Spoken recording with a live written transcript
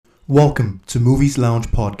Welcome to Movies Lounge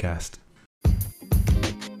Podcast.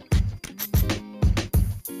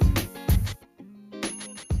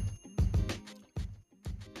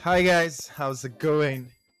 Hi guys, how's it going?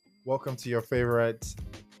 Welcome to your favorite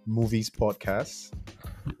movies podcast.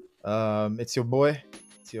 It's your boy,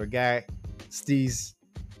 it's your guy, Stiiz,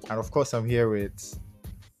 and of course I'm here with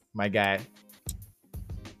my guy,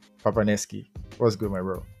 Papanesky. What's good, my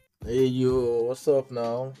bro? Hey yo, what's up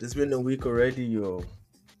now? It's been a week already, yo.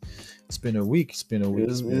 It's been a week. It's been a week.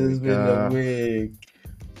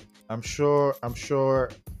 I'm sure.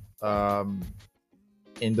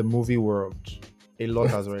 In the movie world, a lot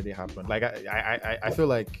has already happened. Like I feel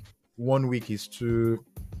like 1 week is too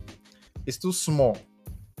small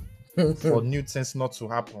for new things not to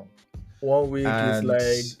happen. 1 week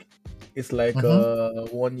is like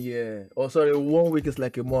 1 year. Oh, sorry, 1 week is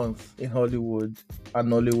like a month in Hollywood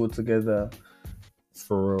and Nollywood together.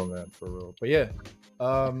 For real, man, for real. But yeah,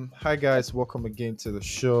 hi guys, welcome again to the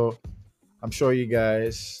show. I'm sure you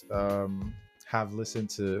guys have listened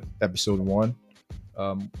to episode 1.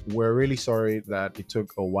 We're really sorry that it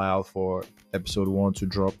took a while for episode 1 to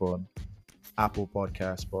drop on Apple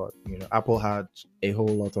Podcasts, but Apple had a whole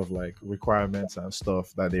lot of like requirements and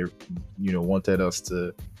stuff that they wanted us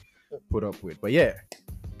to put up with. But yeah,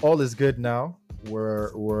 all is good now.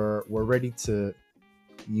 We're ready to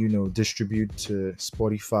distribute to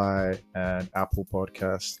Spotify and Apple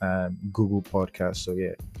Podcasts and Google Podcasts. So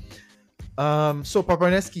yeah. So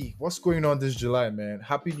Papanesky, what's going on this July, man?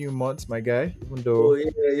 Happy new month, my guy. Even though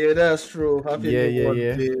that's true. Happy new month.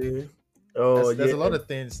 Yeah. Oh, there's a lot of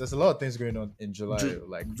things. There's a lot of things going on in July.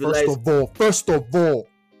 July First of all,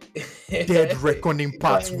 Dead Reckoning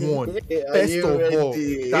Part 1. First of all,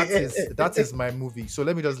 that is my movie. So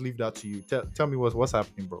let me just leave that to you. Tell me what's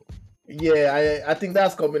happening, bro. Yeah, I think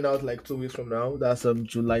that's coming out like 2 weeks from now. That's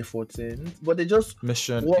July 14th. But they just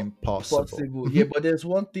Mission Impossible. Mm-hmm. Yeah, but there's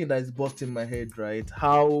one thing that is busting my head, right?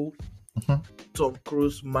 How Tom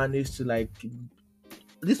Cruise managed to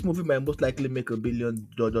this movie might most likely make $1 billion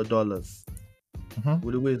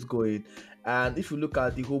with the way it's going. And if you look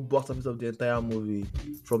at the whole box office of the entire movie,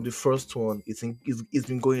 from the first one, it's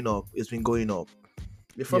been going up. It's been going up.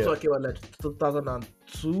 The first one came out like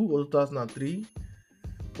 2002 or 2003.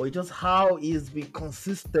 But it's just how he's been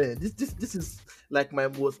consistent. This is like my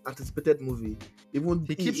most anticipated movie. Even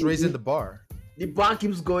he keeps raising the bar. The bar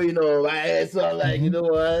keeps going up. Right? So you know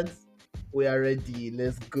what? We are ready.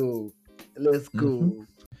 Let's go.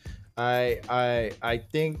 I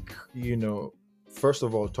think first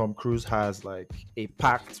of all, Tom Cruise has like a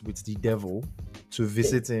pact with the devil to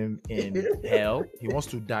visit him in hell. He wants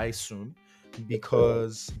to die soon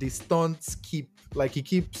because the stunts he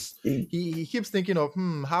keeps thinking of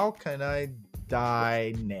how can I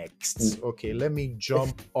die next? Okay, let me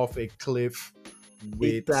jump off a cliff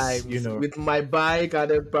with my bike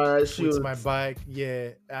and a parachute. With my bike, yeah.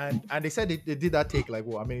 And they said they did that take like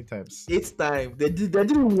how many times? 8 times. They did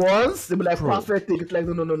it once. They be like perfect take. It's like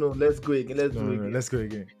no. Let's go again. Let's go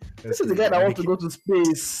again. This is the guy that wants to go to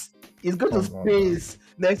space. He's going to space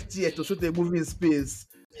next year to shoot a movie in space.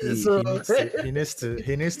 He needs to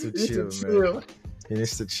chill, man. He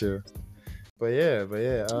needs to chill. But yeah.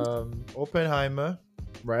 Oppenheimer,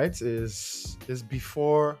 right? Is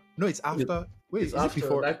before? No, it's after. Wait, it's after,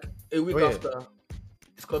 before? Like a week after.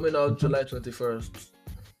 It's coming out July 21st.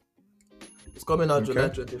 It's coming out July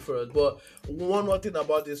 21st. But one more thing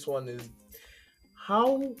about this one is,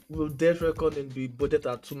 how will Dead Reckoning be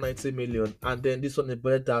budgeted at 290 million and then this one is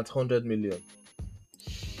budgeted at 100 million?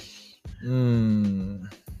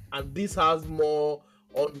 And this has more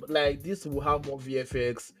this will have more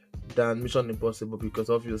VFX than Mission Impossible because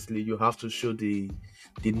obviously you have to show the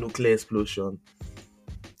nuclear explosion.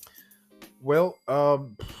 Well,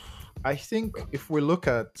 I think if we look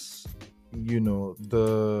at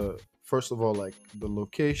the first of all like the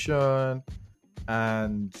location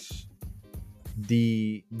and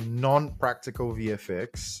the non-practical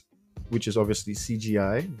VFX, which is obviously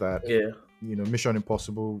CGI that Mission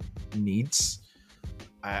Impossible needs.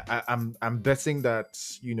 I'm betting that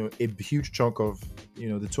a huge chunk of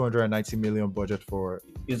the 290 million budget for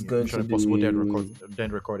Mission Impossible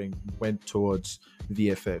Dead Reckoning went towards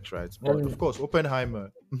VFX, right? But of course,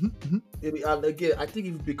 Oppenheimer. And again, I think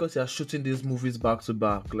it's because they are shooting these movies back to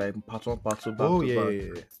back, like part 1, part 2, back to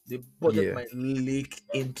back. The budget might leak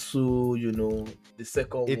into the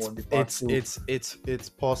second one. The part 2. It's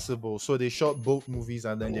possible. So they shot both movies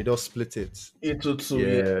and then they just split it into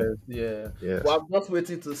 2. Yeah. Well, I'm just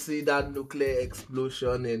waiting to see that nuclear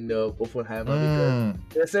explosion in Oppenheimer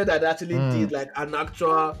because they said that they actually did like an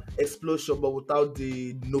actual explosion, but without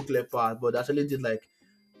the nuclear part. But they actually did like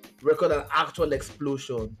record an actual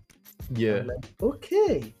explosion Yeah. I'm like,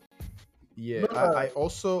 okay. Yeah, But, I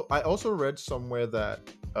also read somewhere that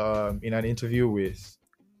in an interview with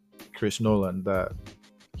Chris Nolan that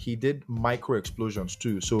he did micro explosions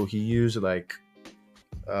too. So he used like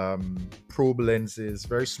probe lenses,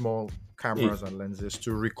 very small cameras and lenses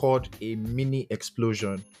to record a mini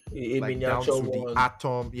explosion, a like down miniature to the one.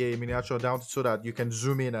 atom. Yeah, a miniature down so that you can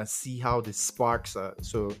zoom in and see how the sparks are.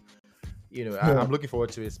 So I'm looking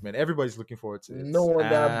forward to it, man. Everybody's looking forward to it. No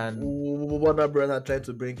wonder And Warner Brothers are trying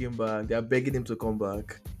to bring him back. They are begging him to come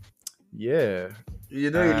back. yeah, You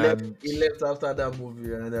know, and he left after that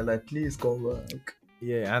movie, and they're like, please come back.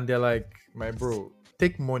 yeah, and they're like, my bro,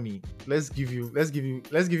 take money. Let's give you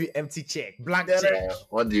empty check, blank check.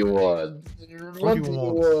 What do you want? What do you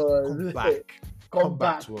want? Come back. Come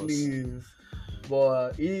back, to us. please.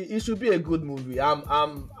 But it should be a good movie.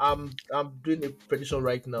 I'm doing a prediction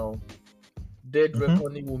right now. Dead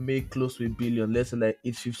Reckoning will make close to $1 billion. Let's say like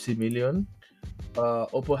 850 million.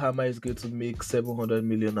 Oppenheimer is going to make 700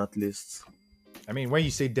 million at least. I mean, when you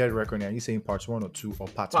say Dead Reckoning, are you saying parts 1 or 2 or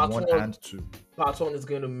parts Part 1 one. and 2? Part 1 is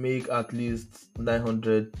going to make at least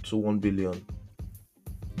 900 to 1 billion.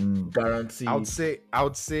 Guaranteed. I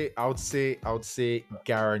would say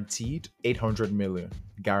guaranteed 800 million.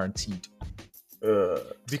 Guaranteed.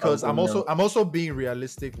 Because I'm also being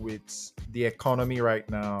realistic with the economy right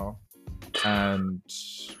now, and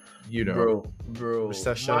bro,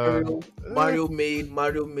 recession. Mario made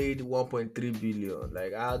 1.3 billion.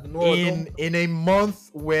 Like, I don't know, in a month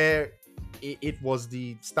where it was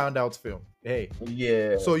the standout film. Hey,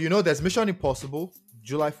 yeah. So there's Mission Impossible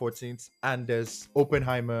July 14th, and there's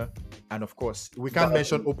Oppenheimer, and of course we can't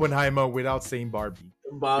mention Oppenheimer without saying Barbie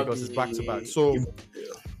because it's back to back.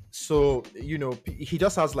 So he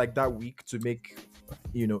just has like that week to make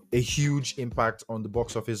a huge impact on the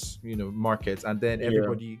box office market, and then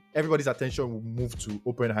everybody's attention will move to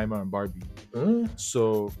Oppenheimer and Barbie.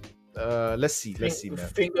 So let's see, man.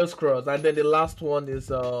 Fingers crossed. And then the last one is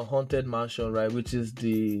Haunted Mansion, right, which is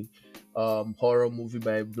the horror movie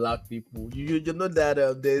by black people. You know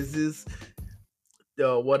that there's this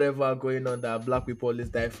whatever going on that black people always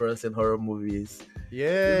die first in horror movies.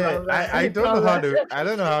 Yeah, I don't know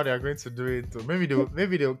how they're going to do it.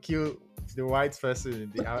 Maybe they'll kill the white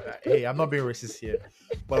person. Hey, I'm not being racist here,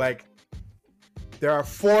 but like there are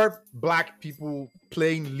 4 black people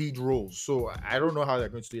playing lead roles, so I don't know how they're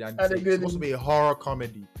going to do it. And it's supposed to be a horror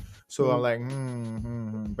comedy, so I'm like,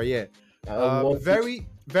 but yeah, very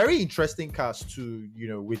very interesting cast too.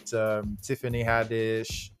 With Tiffany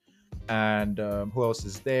Haddish, and who else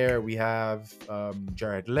is there? We have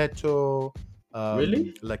Jared Leto.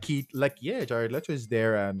 Really? Jared Leto is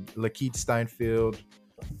there, and Lakeith Stanfield,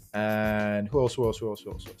 and who else?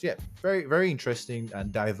 Yeah, very very interesting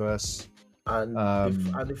and diverse. And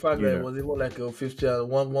the fact that it was even like a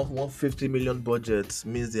 150 million budget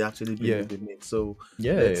means they actually believe in it. So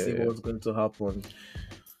let's see what's going to happen.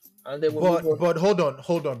 And then but hold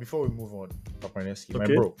on before we move on, Papanesky, my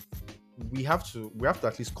bro. We have to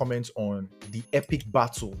at least comment on the epic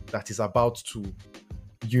battle that is about to,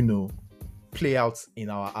 play out in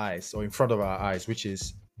our eyes or in front of our eyes, which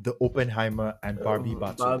is the Oppenheimer and Barbie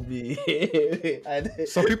battle. Barbie.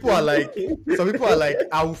 Some people are like,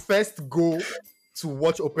 I'll first go to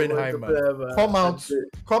watch Oppenheimer. Come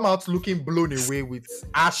out looking blown away with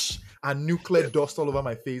ash and nuclear dust all over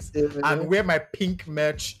my face, and wear my pink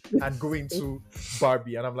merch and go into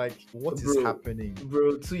Barbie. And I'm like, what is happening,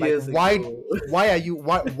 bro? 2 years ago. Why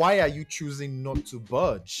are you choosing not to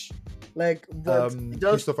budge? Like,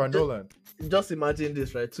 Christopher Nolan. Just imagine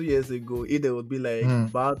this, right? 2 years ago, either would be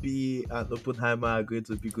like Barbie and Oppenheimer are going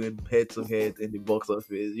to be going head to head in the box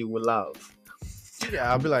office. You will laugh.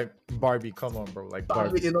 Yeah, I'll be like, Barbie, come on, bro. Like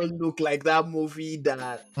Barbie did not look like that movie that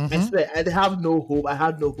I swear I have no hope. I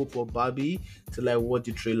had no hope for Barbie till I watch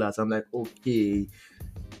the trailers. I'm like, okay,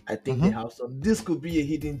 I think they have some. This could be a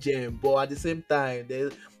hidden gem, but at the same time,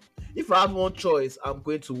 if I have one choice, I'm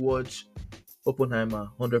going to watch Oppenheimer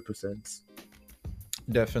 100%.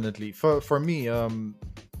 Definitely. For me,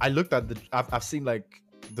 I looked at I've seen like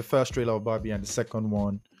the first trailer of Barbie and the second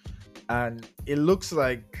one, and it looks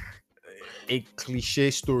like a cliche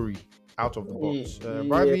story out of the box.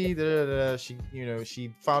 Barbie,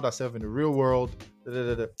 she found herself in the real world.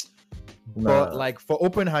 But like for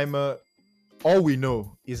Oppenheimer, all we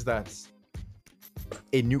know is that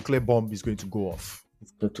a nuclear bomb is going to go off.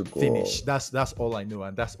 It's going to go finish. That's all I know,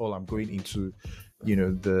 and that's all I'm going into.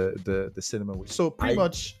 The cinema with. So pretty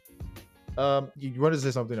much, you want to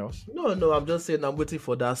say something else? No, I'm just saying I'm waiting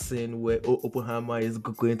for that scene where Oppenheimer is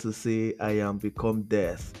going to say, "I am become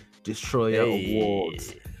death, destroyer of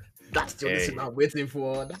worlds." That's the only thing I'm waiting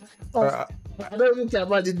for. I don't even care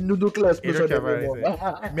about the nuclear You don't explosion care about anymore.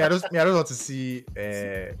 anything. I just want to see.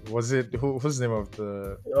 Was it who's the name of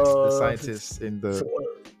the scientist in the?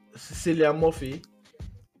 Cillian Murphy.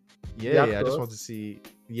 Yeah, I just want to see.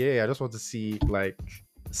 Yeah, I just want to see like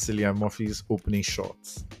Cillian Murphy's opening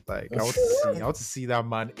shots. Like I want to see that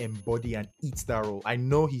man embody and eat that role. I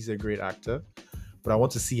know he's a great actor, but I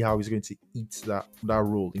want to see how he's going to eat that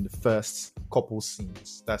role in the first couple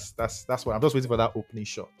scenes. That's what I'm just waiting for, that opening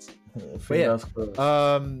shot. Fingers crossed.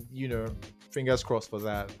 Fingers crossed for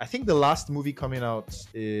that. I think the last movie coming out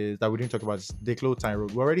is that we didn't talk about is They Clone Tyrone.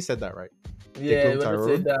 We already said that, right? Yeah, when I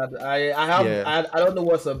said that, I don't know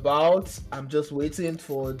what's about. I'm just waiting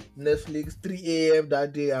for Netflix. 3 a.m.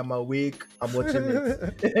 that day, I'm awake. I'm watching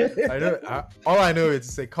it. All I know is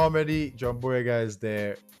it's a comedy. John Boyega is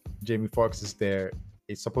there. Jamie Foxx is there.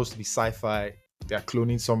 It's supposed to be sci-fi. They're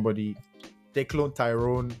cloning somebody. They clone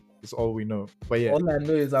Tyrone. Is all we know. But yeah, all I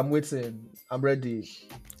know is I'm waiting. I'm ready.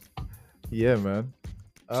 Yeah, man.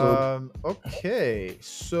 Okay,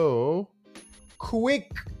 so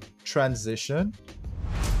quick transition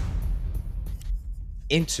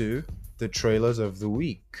into the trailers of the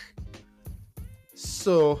week.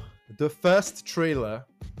 So the first trailer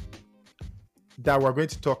that we're going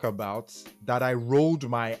to talk about, that I rolled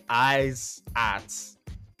my eyes at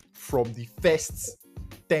from the first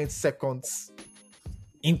 10 seconds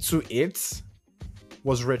into it,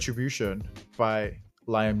 was Retribution by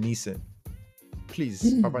Liam Neeson. Please,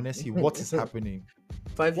 Papanesky, what is happening?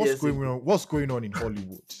 What's going on in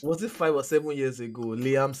Hollywood? Was it 5 or 7 years ago?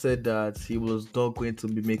 Liam said that he was not going to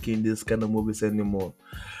be making this kind of movies anymore.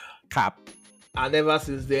 Cap. And ever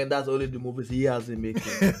since then, that's only the movies he has been making.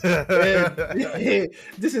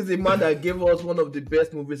 This is the man that gave us one of the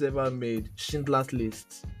best movies ever made, Schindler's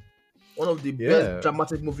List. One of the best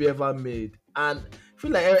dramatic movie ever made. And I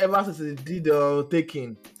feel like ever since he did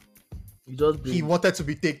Taken, he wanted to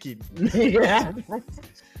be taken. Yeah.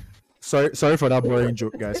 Sorry for that boring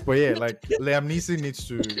joke, guys. But yeah, like Liam Neeson needs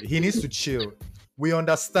to chill. We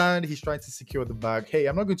understand he's trying to secure the bag. Hey,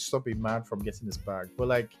 I'm not going to stop a man from getting his bag, but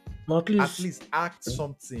like at least act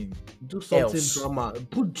something. Do something drama.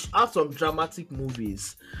 Add some dramatic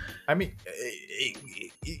movies. I mean,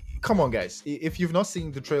 come on, guys. If you've not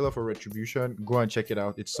seen the trailer for Retribution, go and check it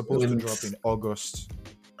out. It's supposed to drop in August.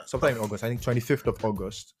 Sometime in August. I think 25th of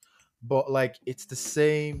August. But like it's the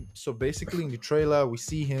same. So basically in the trailer we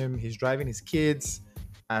see him, he's driving his kids,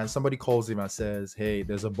 and somebody calls him and says, hey,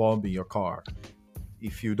 there's a bomb in your car.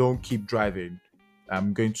 If you don't keep driving,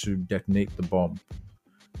 I'm going to detonate the bomb.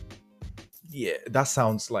 Yeah, that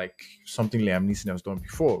sounds like something Liam Neeson has done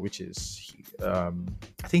before, which is I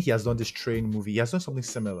think he has done this train movie. He has done something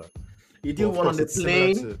similar. He did one on the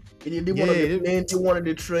plane. He did one on the plane. Did one on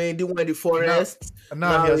the train. Did one in the forest.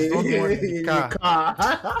 Now he has done one in the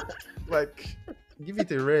car. Like, give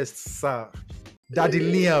it a rest, sir. Daddy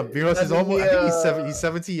Liam, because he's almost. I think he's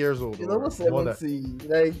 70 years old. He's almost 70.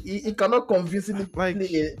 Like he cannot convincingly play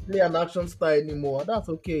an action star anymore. That's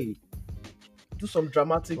okay. Do some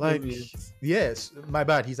dramatic movies. Yes, my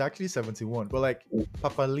bad. He's actually 71. But like,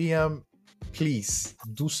 Papa Liam, please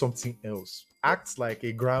do something else. Act like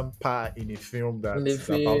a grandpa in a film that's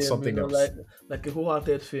about something else, like a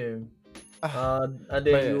wholehearted film. And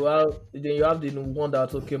then you have the one that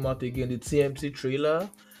also came out again, the TMT trailer.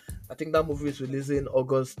 I think that movie is releasing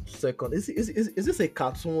August 2nd. Is this a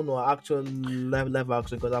cartoon or actual live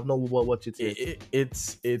action? Because I've not watched it yet.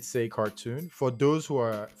 It's a cartoon. For those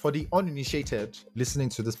for the uninitiated listening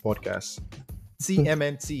to this podcast,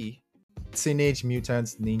 TMNT, Teenage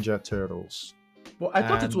Mutant Ninja Turtles. But I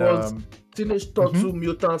thought it was Teenage Turtle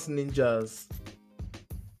Mutant Ninjas.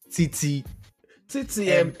 TTMN?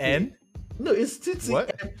 No, it's TTM.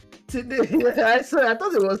 What? I swear, I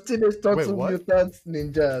thought it was Teenage Turtle Mutant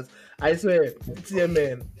Ninjas. I swear,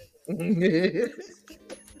 TTMN.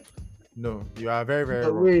 No, you are very, very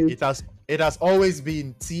wrong. It has always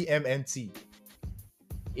been TMNT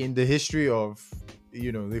in the history of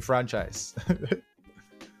the franchise.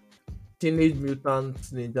 Teenage Mutant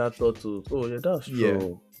Ninja Turtles. Oh yeah, that's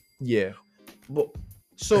true. Yeah. But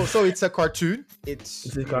so it's a cartoon.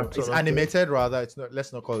 It's a cartoon, it's animated rather. It's not.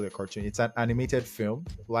 Let's not call it a cartoon. It's an animated film,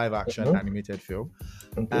 live action animated film.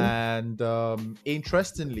 Okay. And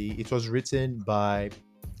interestingly, it was written by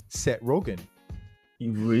Seth Rogen.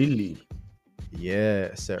 Really?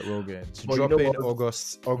 Yeah, Seth Rogen. It's dropping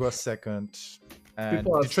August 2nd, and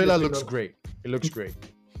the trailer looks great. It looks great.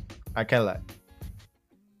 I can't lie.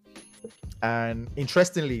 And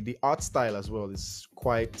interestingly, the art style as well is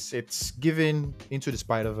it's giving Into the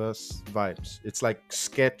Spiderverse vibes. It's like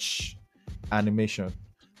sketch animation.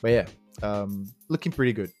 But yeah, looking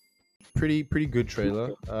pretty good. pretty good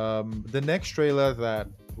trailer. The next trailer that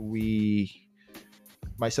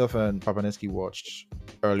myself and Papanesky watched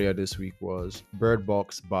earlier this week was Bird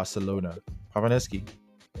Box Barcelona. Papanesky,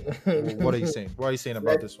 what are you saying? What are you saying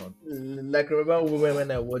about this one? Like, remember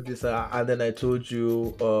when I watched this and then I told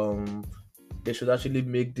you they should actually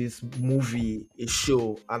make this movie a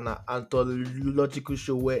show, an anthological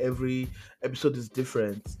show where every episode is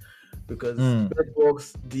different. Because Bird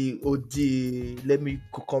Box, the OG, let me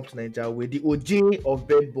come to Nigeria with the OG of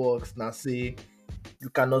Bird Box now say you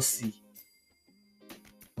cannot see.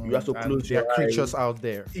 You have to close your eyes. There are creatures out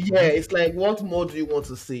there. Yeah, it's like, what more do you want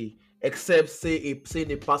to see except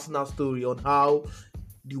saying a personal story on how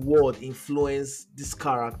the world influenced this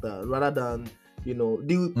character, rather than the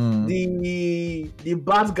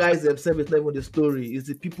bad guys themselves is not even the story. It's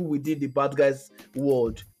the people within the bad guys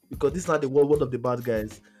world, because this is not the world of the bad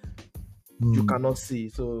guys. You cannot see.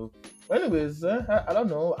 So, anyways, I don't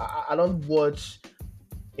know. I don't watch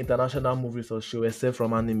international movies or shows except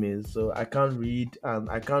from animes, so I can't read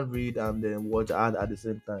and then watch ad at the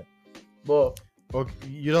same time. But okay,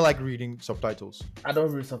 you don't like reading subtitles? I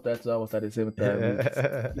don't read subtitles at the same time.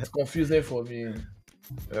 It's confusing for me.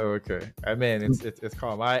 Okay, I mean it's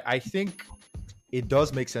calm. I think it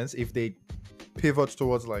does make sense if they pivot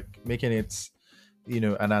towards like making it,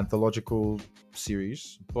 an anthological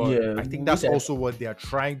series. But Yeah, I think that's also what they are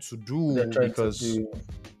trying to do,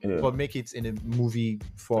 but make it in a movie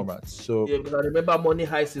format. So yeah, because I remember Money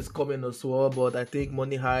Heist is coming as well, but I think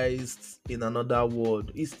Money Heist in another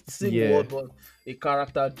world. It's the same world, but a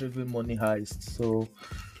character-driven Money Heist. So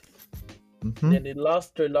then the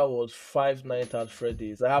last trailer was Five Nights at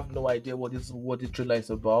Freddy's. I have no idea what the trailer is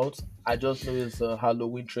about. I just know it's a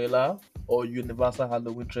Halloween trailer or Universal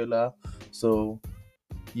Halloween trailer. So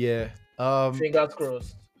yeah, fingers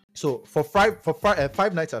crossed. So for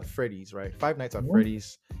Five Nights at Freddy's, right? Five Nights at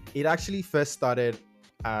Freddy's, it actually first started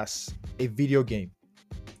as a video game,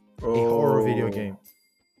 a horror video game,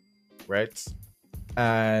 right?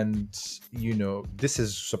 And this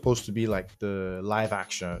is supposed to be like the live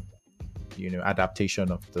action,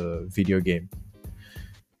 adaptation of the video game.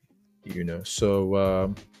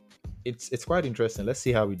 So it's quite interesting. Let's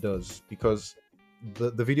see how it does, because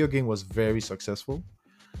the video game was very successful.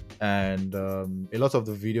 And a lot of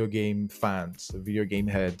the video game fans, the video game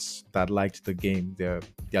heads that liked the game, they're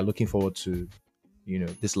looking forward to,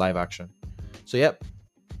 this live action. So yep.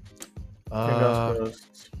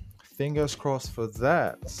 Fingers crossed for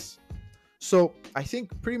that. So I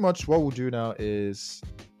think pretty much what we'll do now is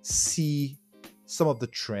see some of the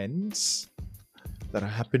trends that are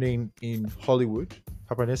happening in Hollywood.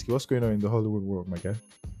 Papanesky, what's going on in the Hollywood world, my guy?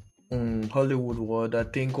 Hollywood world, I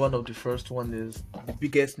think one of the first one is the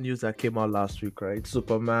biggest news that came out last week, right?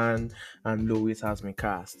 Superman and Lois has been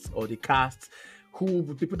cast, or the cast,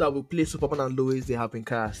 the people that will play Superman and Lois, they have been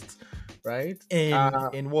cast, right?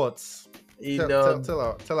 In what? Tell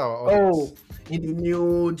our audience. In the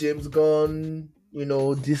new James Gunn,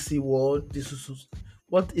 DC world. This is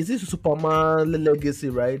what is this, Superman Legacy,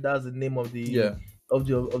 right? That's the name of the of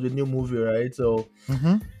the new movie, right? So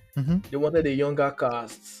they wanted a younger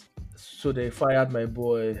cast. So they fired my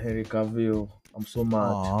boy Henry Cavill. I'm so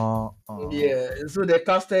mad. Yeah, so they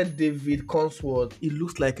casted David Consworth. He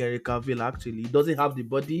looks like Henry Cavill actually. He doesn't have the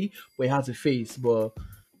body, but he has a face. But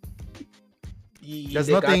there's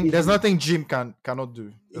nothing Jim cannot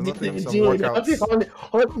do. There's nothing some workouts.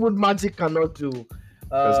 Hollywood magic cannot do.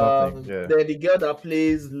 There's nothing. Yeah. Then the girl that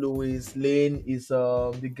plays Lois Lane is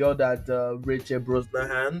the girl that Rachel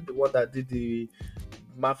Brosnahan, the one that did the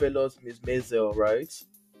Marvelous Miss Maisel, right?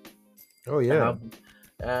 Oh yeah.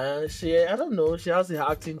 She, I don't know. She has the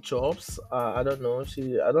acting chops. I don't know.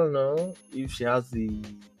 I don't know if she has the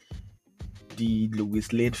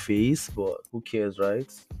Lois Lane face, but who cares, right?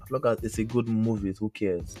 As long as it's a good movie, who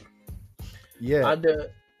cares? Yeah. And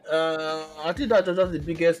I think that was just the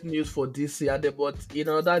biggest news for DC. And but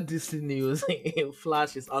that DC news,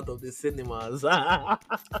 Flash is out of the cinemas.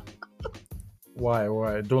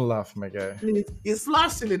 Why? Don't laugh, my guy. Please, is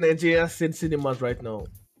Flash still in Nigerian cinemas right now?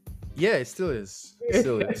 Yeah, it still is.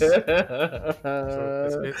 So it's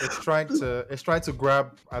trying to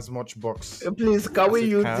grab as much box. Please, can we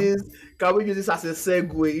use this as a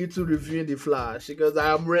segue into reviewing the Flash? Because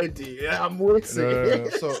I am ready. I'm waiting.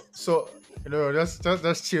 No.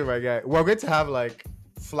 Just chill, my guy. We're going to have like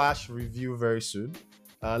Flash review very soon.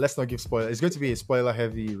 Let's not give spoilers. It's going to be a spoiler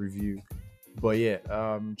heavy review. But yeah,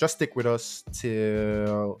 just stick with us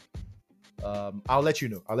till I'll let you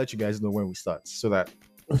know. I'll let you guys know when we start, so that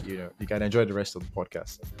you can enjoy the rest of the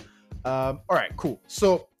podcast. All right, cool.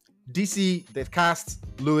 So DC, they've cast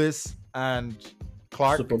Lewis and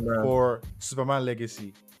Clark for Superman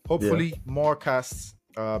Legacy. hopefully more casts,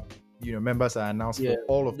 members are announced for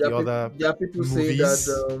all of the other there are people saying movies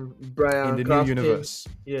that in Brian the new Cranston, universe.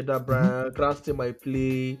 that Brian Cranston might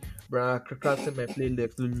play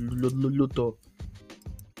Lex Luthor.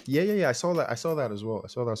 Yeah. I saw that as well.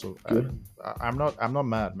 So I'm not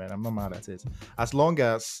mad, man. I'm not mad at it. As long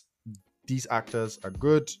as these actors are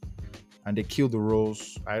good and they kill the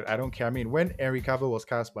roles, I don't care. I mean, when Henry Cavill was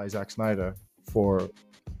cast by Zack Snyder for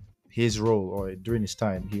his role or during his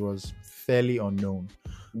time, he was fairly unknown.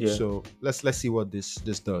 Yeah. So let's see what this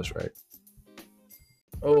does, right?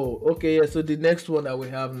 Oh, okay. Yeah. So the next one that we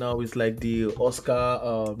have now is like the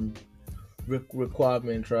Oscar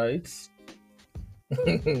requirement, right?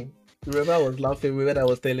 Remember, I was laughing when I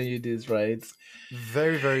was telling you this, right?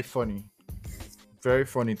 Very, very funny. Very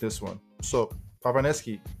funny, this one. So,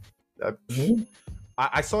 Papanesky,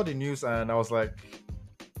 I saw the news and I was like,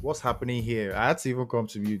 what's happening here? I had to even come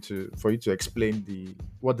to you for you to explain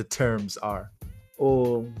what the terms are.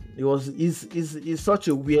 Oh, it's such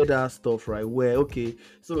a weird ass stuff, right? Where, okay,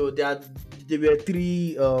 so there were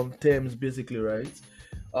three terms basically, right?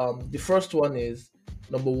 The first one is,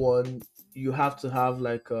 number one, you have to have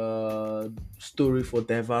like a story for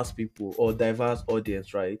diverse people or diverse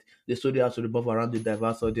audience, right? The story has to revolve around the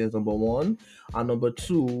diverse audience, number one. And number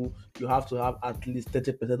two, you have to have at least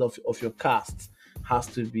 30% of your cast has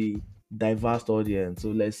to be diverse audience.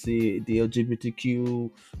 So let's say the LGBTQ,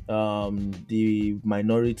 the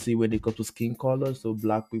minority when it comes to skin color, so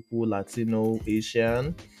black people, Latino,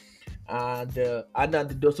 Asian, and then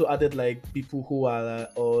they also added like people who are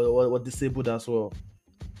or disabled as well.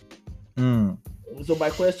 So my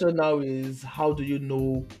question now is, how do you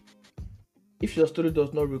know if your story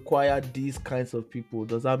does not require these kinds of people?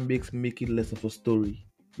 Does that make it less of a story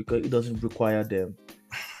because it doesn't require them?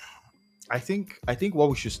 I think what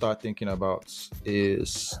we should start thinking about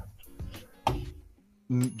is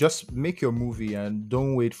just make your movie and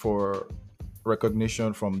don't wait for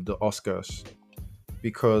recognition from the Oscars,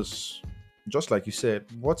 because just like you said,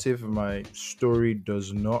 what if my story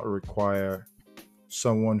does not require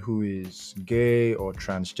someone who is gay or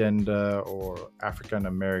transgender or African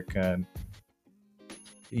American?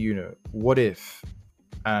 What if?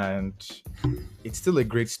 And it's still a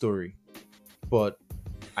great story, but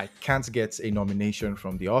I can't get a nomination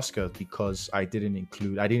from the Oscars because I didn't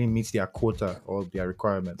meet their quota or their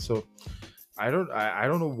requirements. So I don't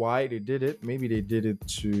know why they did it. Maybe they did it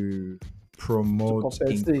to promote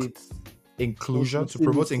inclusion, to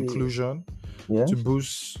promote inclusion, to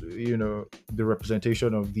boost, the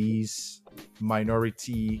representation of these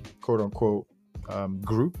minority, quote unquote,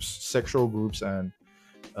 groups, sexual groups, and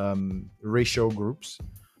racial groups.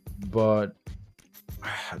 But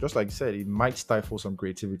just like you said, it might stifle some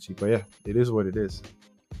creativity. But yeah, it is what it is.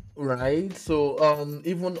 Right. So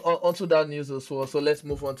even onto that news as well. So let's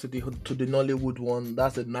move on to the Nollywood one.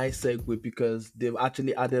 That's a nice segue because they've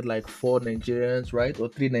actually added like 4 Nigerians, right, or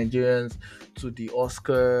 3 Nigerians to the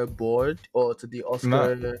Oscar board or to the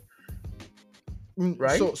Oscar.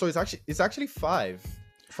 Right. So it's actually 5.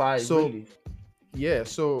 5. So, really? Yeah.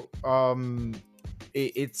 So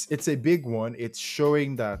it's a big one. It's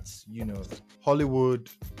showing that Hollywood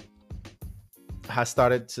has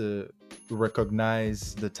started to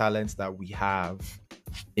recognize the talents that we have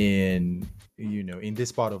in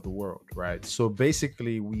this part of the world, right? So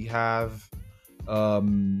basically we have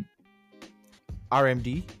RMD,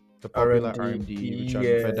 the popular RMD, which are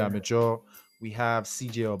Feda Major. We have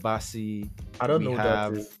CJ Obasi. I don't know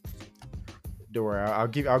that. Don't worry, I'll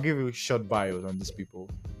give you short bios on these people.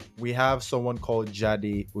 We have someone called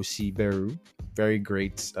Jade Osiberu, very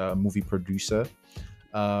great movie producer.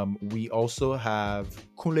 We also have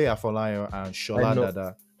Kunle Afolayan and Shola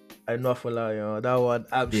Dada. I know Afolayan. That one,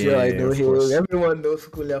 I'm sure I know him. Everyone knows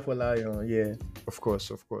Kunle Afolayan. Yeah. Of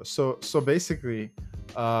course. So basically,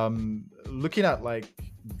 looking at like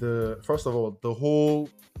first of all, the whole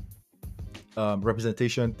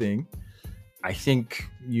representation thing, I think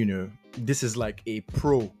this is like a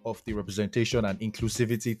pro of the representation and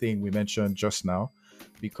inclusivity thing we mentioned just now,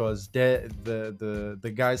 because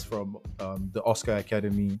the guys from the Oscar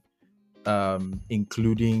Academy,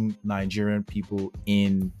 including Nigerian people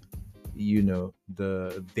in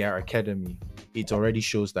their academy, it already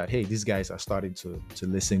shows that, hey, these guys are starting to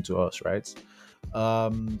listen to us, right?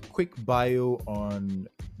 Quick bio on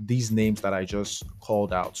these names that I just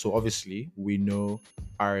called out. So obviously we know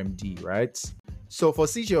RMD, right? So for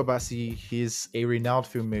CJ Obasi, he's a renowned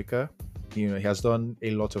filmmaker. He has done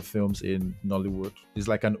a lot of films in Nollywood. He's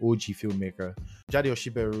like an OG filmmaker. Jade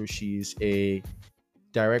Oshiberu, she's a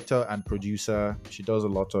director and producer. She does a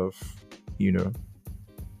lot of,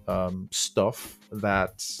 stuff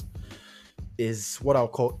that is what I'll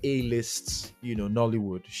call A-list,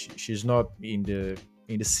 Nollywood. She's not in the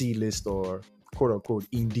C-list or quote unquote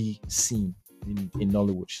indie scene in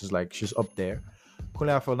Nollywood. She's up there.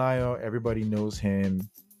 Kunle Afolayan, everybody knows him,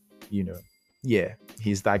 yeah,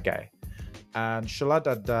 he's that guy. And Shola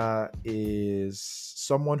Dada is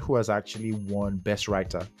someone who has actually won Best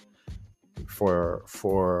Writer for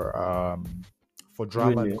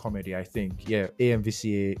drama Really? and comedy, I think. Yeah,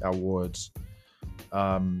 AMVCA awards.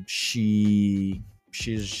 She's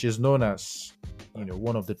known as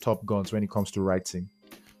one of the top guns when it comes to writing.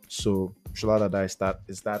 So Shola Dada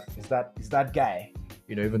is that guy.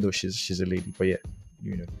 Even though she's a lady, but yeah,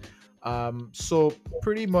 so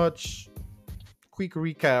pretty much, quick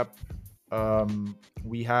recap.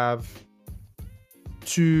 We have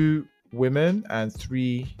 2 women and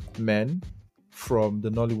 3 men from the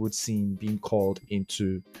Nollywood scene being called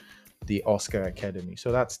into the Oscar Academy.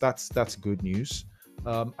 So that's good news.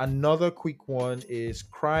 Another quick one is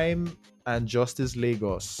Crime and Justice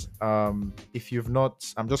Lagos. If you've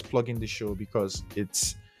not, I'm just plugging the show because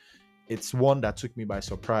it's one that took me by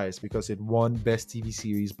surprise because it won Best TV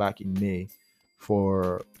Series back in May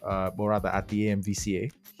or rather at the AMVCA.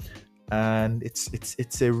 And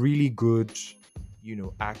it's a really good,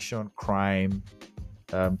 action crime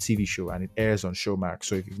TV show, and it airs on Showmax.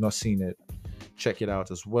 So if you've not seen it, check it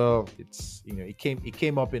out as well. It's it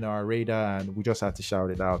came up in our radar, and we just had to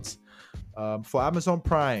shout it out. For Amazon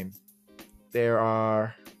Prime, there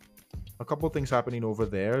are a couple things happening over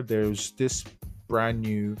there. There's this brand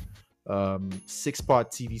new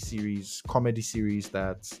 6-part TV series, comedy series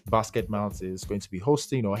that Basket Mount is going to be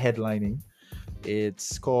hosting or headlining.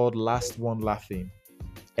 It's called Last One Laughing,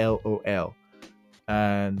 LOL.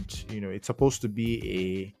 And it's supposed to be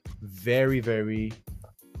a very, very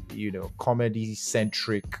comedy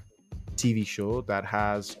centric TV show that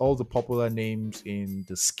has all the popular names in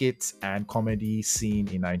the skit and comedy scene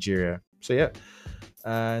in Nigeria. So yeah.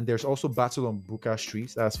 And there's also Battle on Buka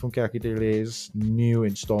Street. That's Funke Akindele's new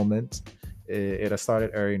installment. It has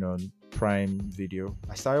started airing on Prime Video.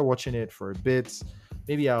 I started watching it for a bit.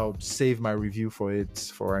 Maybe I'll save my review for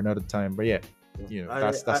it for another time. But yeah,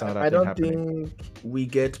 that's another I thing don't happening. think we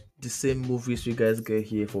get the same movies you guys get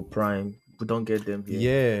here for Prime. We don't get them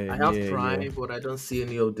here. Yeah, I have yeah, Prime, yeah. but I don't see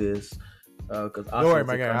any of this. Because Don't worry,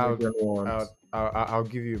 my guy. I'll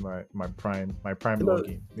give you my Prime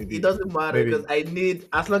login. Maybe It doesn't matter because I need,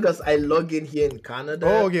 as long as I log in here in Canada.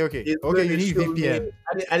 Oh, okay. it's Okay, going you to need show VPN.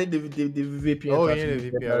 me- I need the VPN. Oh, to you need a actually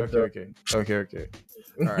get VPN. that done. Okay.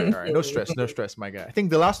 All right. No stress, my guy. I think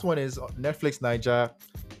the last one is Netflix Niger,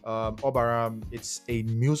 Obaram. It's a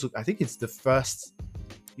music. I think it's the first,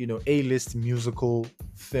 A-list musical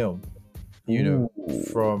film,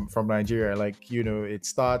 from Nigeria. Like, it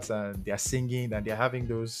starts and they're singing and they're having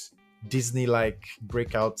those Disney-like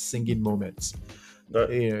breakout singing moments.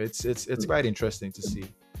 It's quite interesting to see.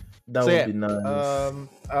 That would be nice.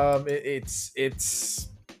 It's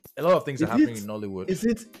a lot of things are happening in Nollywood. Is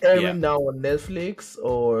it airing now on Netflix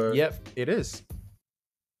or? Yep, it is.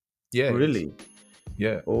 Yeah. Really?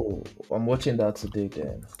 Yeah. Oh, I'm watching that today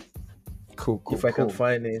then. Cool. If I can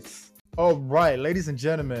find it. All right, ladies and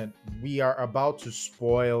gentlemen, we are about to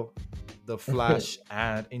spoil The Flash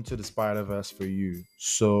and Into the Spiderverse for you.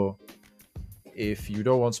 So if you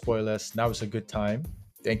don't want spoilers, now is a good time.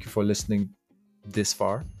 Thank you for listening this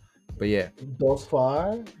far. But yeah. Thus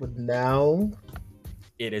far, but now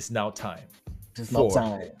it is now time. It's not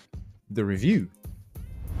time. The review.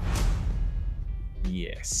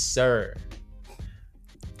 Yes, sir.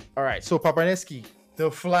 All right, so Papanesky,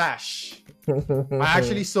 The Flash. I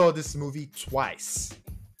actually saw this movie twice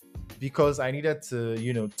because I needed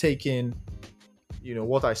to, take in,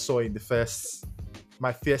 what I saw in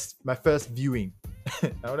my first viewing.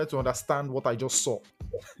 I wanted to understand what I just saw.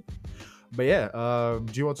 But yeah,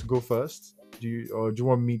 do you want to go first? Do you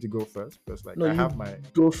want me to go first? Because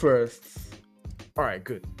go first. All right,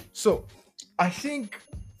 good. So I think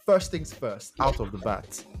first things first, out of the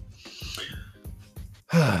bat,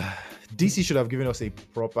 DC should have given us a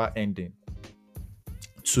proper ending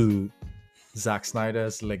to Zack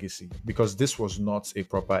Snyder's legacy, because this was not a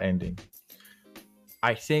proper ending.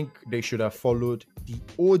 I think they should have followed the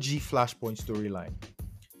OG Flashpoint storyline,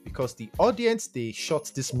 because the audience they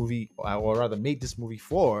shot this movie, or rather made this movie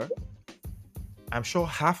for, I'm sure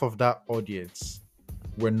half of that audience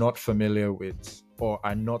were not familiar with, or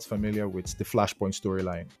are not familiar with, the Flashpoint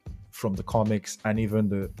storyline from the comics and even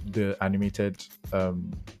the animated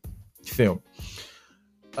film.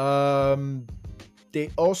 They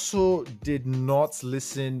also did not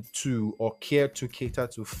listen to or care to cater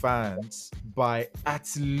to fans by at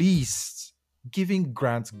least giving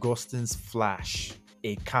Grant Gustin's Flash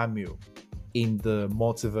a cameo. in the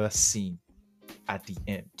multiverse scene at the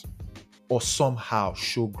end, or somehow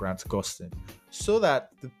show Grant Gustin, so that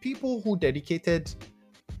the people who dedicated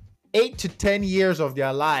 8 to 10 years of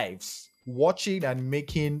their lives watching and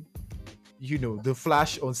making, the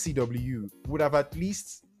Flash on CW would have at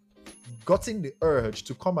least gotten the urge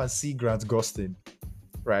to come and see Grant Gustin,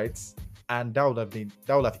 right? And that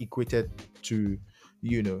would have equated to,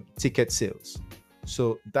 ticket sales.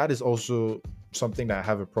 So that is also something that I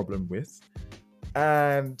have a problem with.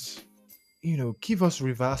 And, give us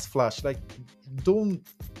reverse Flash. Like, don't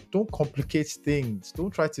complicate things.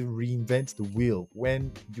 Don't try to reinvent the wheel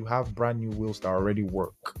when you have brand new wheels that already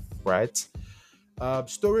work, right?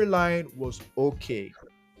 Storyline was okay.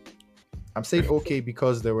 I'm saying okay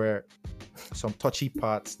because there were some touchy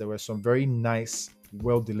parts. There were some very nice,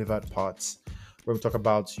 well-delivered parts. When we talk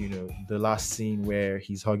about, the last scene where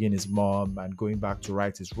he's hugging his mom and going back to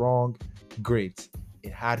right his wrong, great.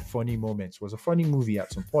 It had funny moments. It was a funny movie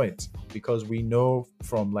at some point because we know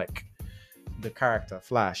from like the character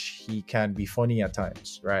Flash, he can be funny at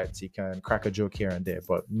times, right? He can crack a joke here and there,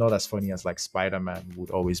 but not as funny as like Spider-Man would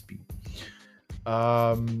always be.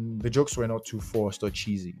 The jokes were not too forced or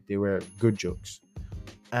cheesy. They were good jokes,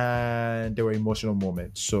 and there were emotional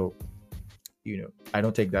moments. So, I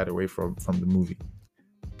don't take that away from the movie.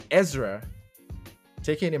 Ezra,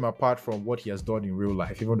 taking him apart from what he has done in real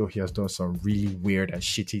life, even though he has done some really weird and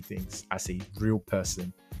shitty things as a real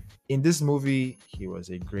person, in this movie, he was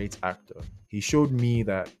a great actor. He showed me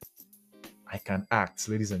that I can act,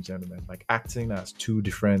 ladies and gentlemen. Like, acting as two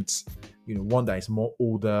different, one that is more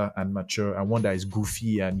older and mature, and one that is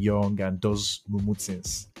goofy and young and does mumu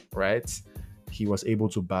things, right? He was able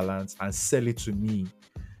to balance and sell it to me,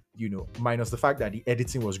 minus the fact that the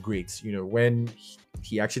editing was great. When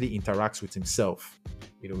he actually interacts with himself,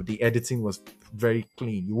 the editing was very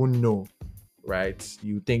clean. You wouldn't know, right?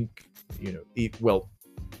 You think,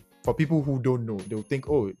 for people who don't know, they'll think,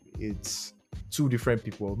 oh, it's two different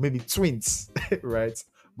people, maybe twins, right?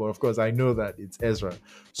 But of course, I know that it's Ezra.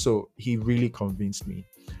 So he really convinced me.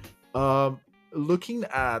 Looking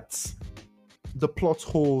at the plot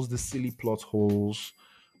holes, the silly plot holes,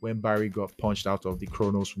 when Barry got punched out of the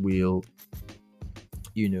Chronos wheel,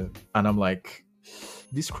 and I'm like,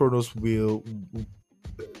 this Chronos wheel,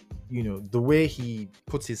 the way he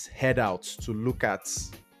puts his head out to look at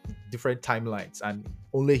different timelines and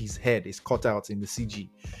only his head is cut out in the CG,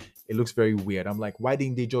 it looks very weird. I'm like, why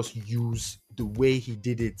didn't they just use the way he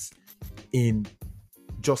did it in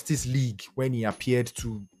Justice League when he appeared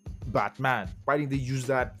to Batman? Why didn't they use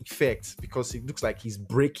that effect? Because it looks like he's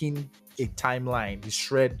breaking a timeline. The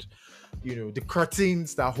shred, the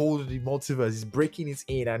curtains that hold the multiverse, is breaking it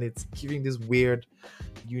in, and it's giving this weird,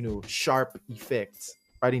 sharp effect.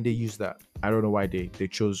 Why didn't they use that? I don't know why they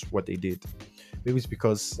chose what they did. Maybe it's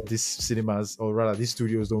because these cinemas, or rather these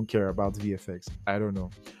studios, don't care about VFX. I don't know.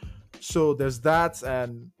 So there's that,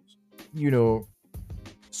 and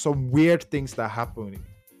some weird things that happen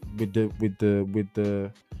with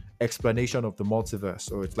the explanation of the multiverse.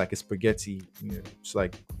 So it's like a spaghetti. It's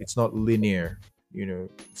like, it's not linear.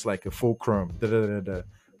 It's like a fulcrum.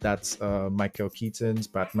 That's Michael Keaton's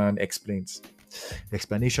Batman explains. The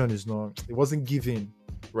explanation is not. It wasn't given,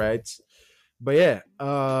 right? But yeah.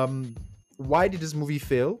 Why did this movie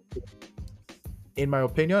fail? In my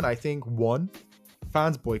opinion, I think one,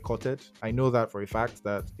 fans boycotted. I know that for a fact,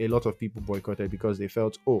 that a lot of people boycotted because they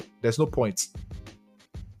felt, oh, there's no point.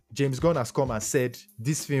 James Gunn has come and said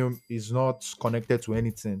this film is not connected to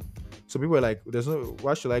anything. So people were like,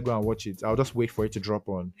 why should I go and watch it? I'll just wait for it to drop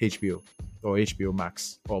on HBO or HBO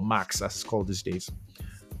Max, or Max as it's called these days.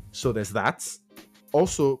 So there's that.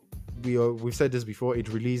 Also, we've said this before, it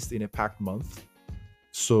released in a packed month.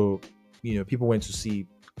 So, people went to see,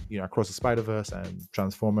 Across the Spiderverse and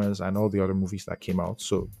Transformers and all the other movies that came out.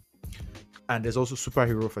 So, and there's also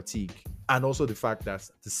superhero fatigue. And also the fact that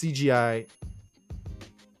the CGI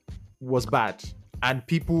was bad. And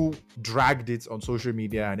people dragged it on social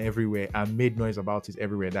media and everywhere and made noise about it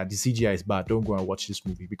everywhere, that the CGI is bad. Don't go and watch this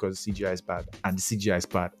movie because the CGI is bad. And the CGI is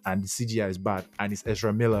bad. And the CGI is bad. And it's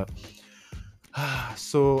Ezra Miller.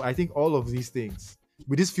 So I think all of these things,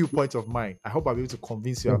 with these few points of mine, I hope I'll be able to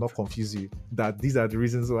convince you and not confuse you that these are the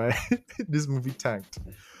reasons why this movie tanked.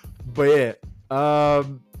 But yeah,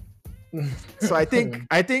 so I think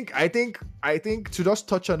to just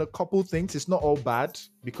touch on a couple things, it's not all bad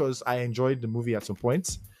because I enjoyed the movie at some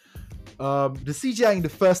points. The CGI in the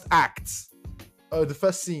first act, the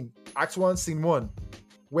first scene, Act 1, Scene 1,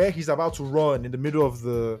 where he's about to run in the middle of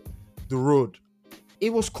the road,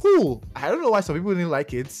 it was cool. I don't know why some people didn't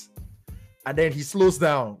like it. And then he slows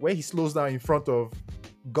down, in front of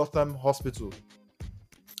Gotham Hospital.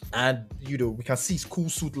 and we can see his cool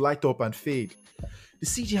suit light up and fade. The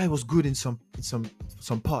CGI was good in some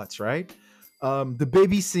parts, right? The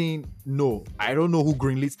baby scene, no, I don't know who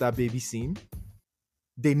greenlit that baby scene.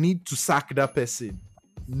 They need to sack that person.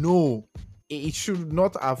 No, it should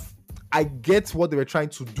not have. I get what they were trying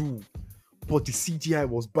to do, but the CGI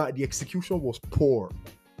was bad. The execution was poor.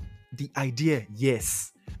 The idea,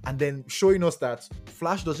 yes. And then showing us that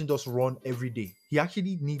Flash doesn't just run every day. He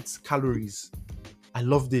actually needs calories. I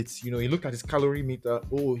loved it. He looked at his calorie meter.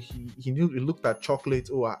 Oh, he looked at chocolate.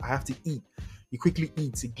 Oh, I have to eat. He quickly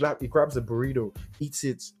eats. He grabs a burrito, eats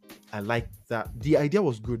it. I like that. The idea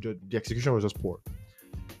was good. The execution was just poor.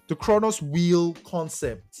 The Chronos wheel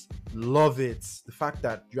concept, love it. The fact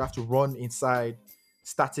that you have to run inside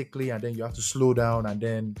statically and then you have to slow down, and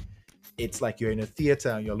then it's like you're in a theater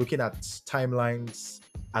and you're looking at timelines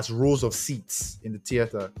as rows of seats in the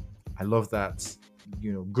theater. I love that.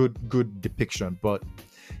 Good depiction, but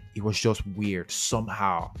it was just weird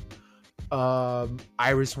somehow.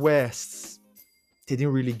 Iris West, they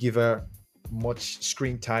didn't really give her much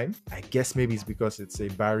screen time. I guess maybe it's because it's a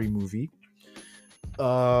Barry movie.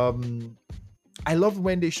 I loved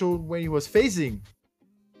when they showed when he was phasing,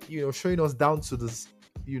 showing us down to this,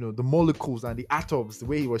 the molecules and the atoms, the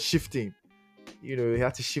way he was shifting. He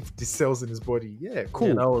had to shift the cells in his body. Yeah, cool.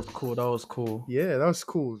 Yeah, that was cool. Yeah, that was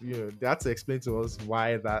cool. They had to explain to us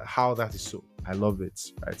how that is so. I love it.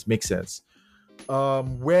 Right, it makes sense.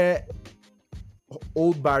 Where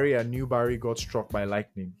old Barry and new Barry got struck by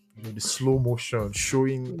lightning. The slow motion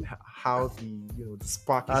showing how the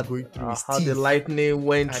spark is going through his how teeth, the lightning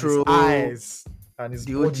went and through his eyes and his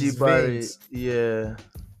the body's OG Barry. veins. Yeah.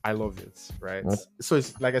 I love it, right? Yep. So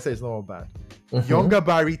it's like I said, it's not all bad. Mhm. Younger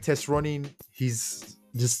Barry test running his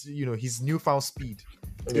newfound speed.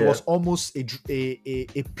 It was almost a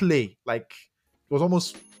play. Like it was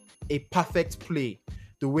almost a perfect play.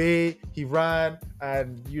 The way he ran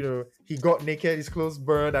and he got naked, his clothes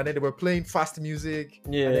burned, and then they were playing fast music.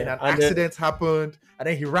 Yeah. And then an accident happened, and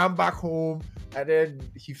then he ran back home, and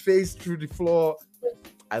then he phased through the floor.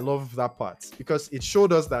 I love that part because it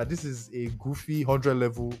showed us that this is a goofy 100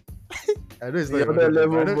 level. I know it's not 100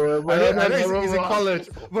 level, I know bro. he's in college,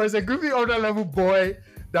 but it's a goofy 100 level boy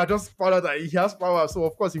that just found out that he has power. So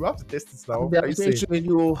of course you have to test it now. They're showing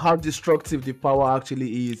you how destructive the power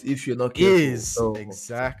actually is if you're not careful. So,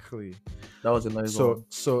 exactly. That was a nice one.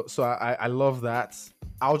 So I love that.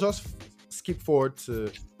 I'll just skip forward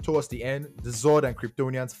towards the end. The Zod and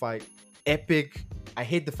Kryptonians fight, epic. I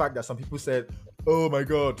hate the fact that some people said, "Oh my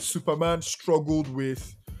God, Superman struggled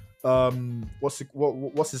with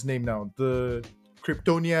what's his name now? The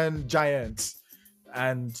Kryptonian giant."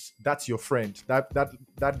 And that's your friend. That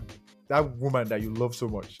woman that you love so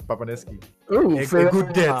much, Papanesky. Ooh, A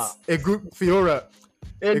good death. A good Fiora.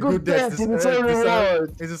 A good death is its own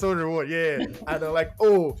reward. It's its own reward, yeah. And they're like,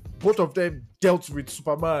 oh, both of them dealt with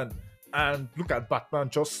Superman. And look at Batman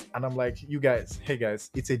and I'm like, hey guys,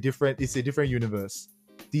 it's a different universe.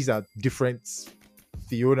 These are different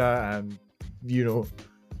Fiona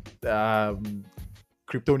and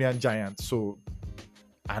Kryptonian giants. So,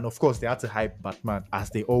 and of course they had to hype Batman as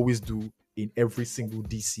they always do in every single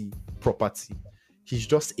DC property. He's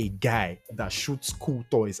just a guy that shoots cool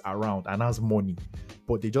toys around and has money,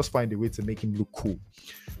 but they just find a way to make him look cool.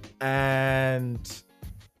 And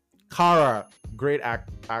Kara, great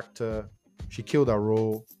actor. She killed her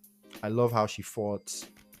role. I love how she fought.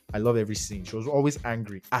 I love every scene. She was always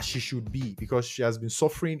angry, as she should be, because she has been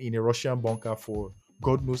suffering in a Russian bunker for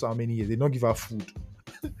God knows how many years. They don't give her food.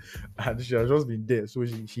 And she has just been there. So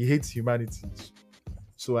she hates humanity.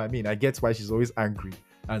 So I mean, I get why she's always angry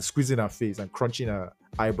and squeezing her face and crunching her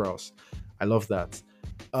eyebrows. I love that.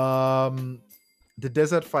 The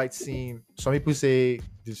desert fight scene, some people say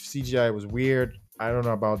the CGI was weird. I don't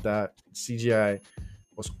know about that. CGI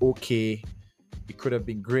was okay. It could have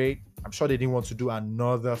been great. I'm sure they didn't want to do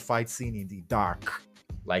another fight scene in the dark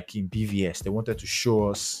like in BVS. They wanted to show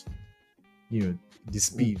us the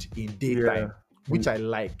speed in daytime, which I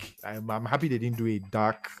like. I'm happy they didn't do a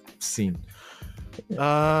dark scene.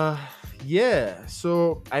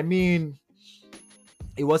 So I mean,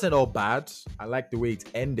 it wasn't all bad. I like the way it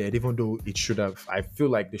ended, even though I feel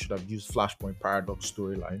like they should have used Flashpoint Paradox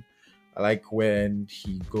storyline. I like when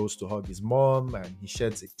he goes to hug his mom and he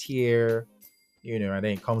sheds a tear, and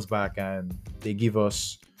then he comes back and they give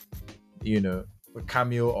us, a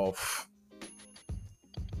cameo of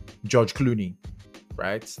George Clooney,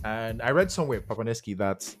 right? And I read somewhere, Papanesky,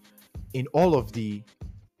 that in all of the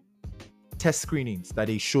test screenings that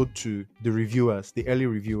they showed to the reviewers, the early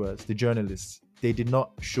reviewers, the journalists, they did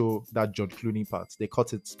not show that George Clooney part. They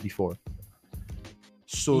cut it before.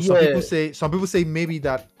 So Yeah. some people say maybe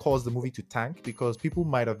that caused the movie to tank because people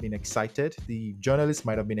might have been excited. The journalists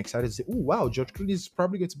might have been excited to say, "Oh wow, George Clooney is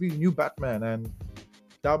probably going to be the new Batman," and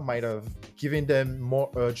that might have given them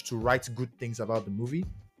more urge to write good things about the movie.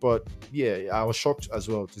 But yeah, I was shocked as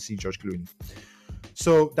well to see George Clooney.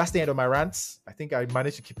 So that's the end of my rants. I think I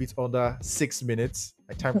managed to keep it under 6 minutes.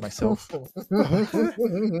 I timed myself. But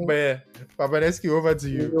yeah, Papanesky, over to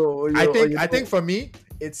you. I think for me,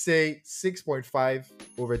 it's a 6.5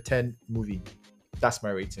 over 10 movie. That's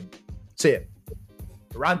my rating. So yeah,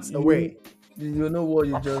 rants away. You know what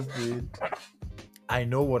you just did? I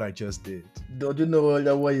know what I just did. Don't you know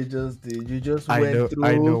what you just did? You just went through.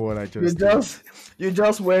 I know what I just did. You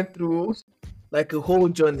just went through like a whole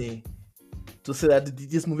journey to say that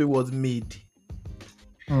this movie was made.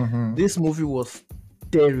 Mm-hmm. This movie was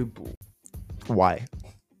terrible. Why?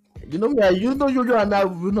 You know me, you and I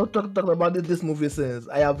will not talk about this movie since.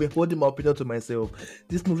 I have been holding my opinion to myself.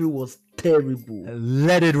 This movie was terrible.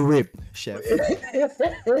 Let it rip, chef.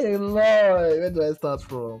 Hey Lord, where do I start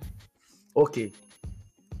from? Okay.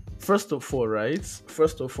 First of all,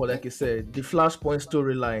 like I said, the Flashpoint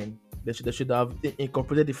storyline, they should have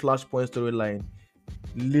incorporated the Flashpoint storyline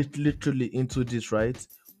literally into this, right?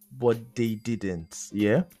 But they didn't.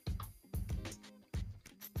 Yeah.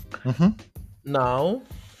 Mm-hmm. Now,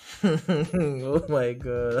 oh my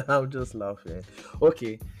god, I'm just laughing.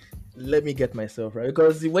 Okay, let me get myself right,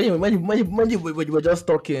 because when you were just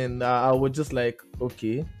talking, I was just like,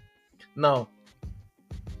 okay. Now,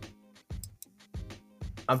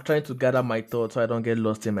 I'm trying to gather my thoughts so I don't get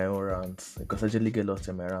lost in my own rants, because I usually get lost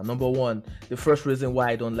in my rant. Number one, the first reason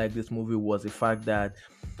why I don't like this movie was the fact that,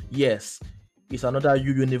 yes, it's another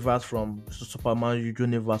universe from Superman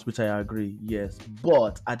universe, which I agree, yes.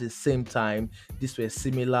 But at the same time, these were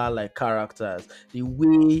similar like characters. The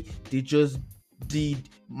way they just did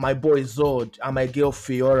my boy Zod and my girl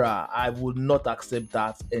Fiora, I would not accept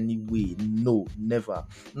that anyway. No, never.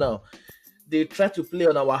 No. They try to play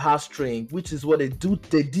on our heartstring, which is what they did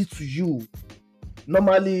to you.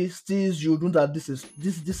 Normally, Stiiz, you know that this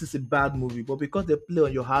is a bad movie, but because they play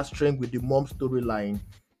on your heartstring with the mom storyline,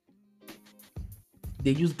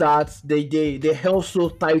 they use that, they held so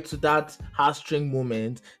tight to that heartstring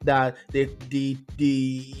moment that they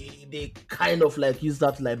kind of like use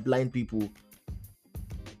that to like blind people.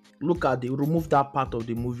 Remove that part of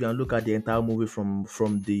the movie and look at the entire movie from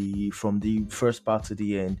the first part to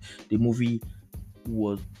the end. The movie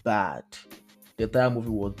was bad. The entire movie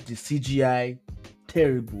was, the CGI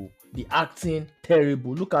terrible, the acting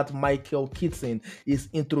terrible. Look at Michael Keaton, his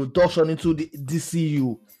introduction into the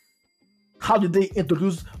DCU. How did they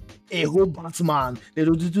introduce a whole Batman? They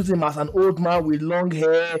introduced him as an old man with long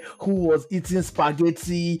hair who was eating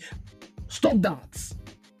spaghetti. Stop that.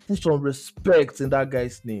 Put some respect in that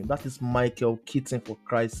guy's name. That is Michael Keaton, for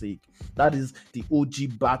Christ's sake. That is the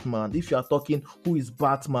OG Batman. If you are talking who is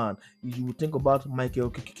Batman, you would think about Michael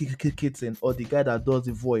Keaton, or the guy that does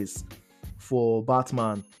the voice for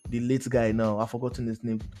Batman, the late guy now. I've forgotten his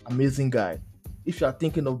name. Amazing guy. If you are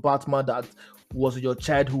thinking of Batman that was your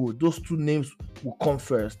childhood, those two names will come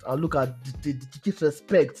first. And look at the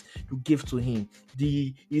disrespect you give to him.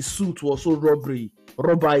 His suit was so robbery.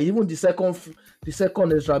 Even the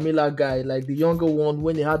second Ezra Miller guy, like the younger one,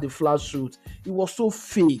 when he had the flash suit, it was so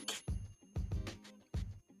fake.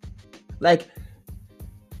 Like,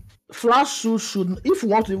 flash suit should, if you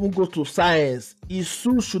want to even go to science, his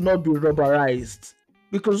suit should not be rubberized,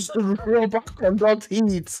 because rubber conduct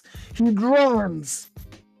heat. He runs.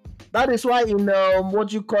 That is why in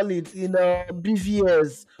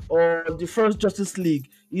BVS or the first Justice League,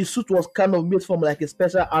 his suit was kind of made from like a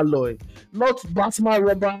special alloy, not Batman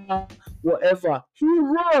rubber, whatever. He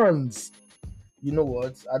runs. You know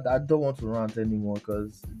what? I don't want to rant anymore,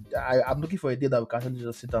 because I'm looking for a day that we can actually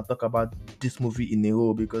just sit and talk about this movie in a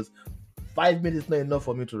whole, because 5 minutes is not enough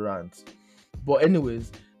for me to rant. But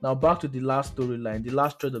anyways, now back to the last storyline. The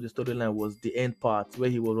last thread of the storyline was the end part where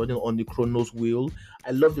he was running on the Chronos wheel. I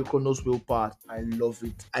love the Chronos wheel part. I love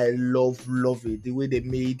it. I love it. The way they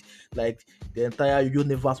made, like, the entire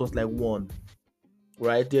universe was like one.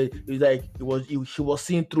 Right? He was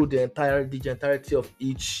seeing through the entirety of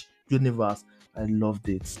each universe. I loved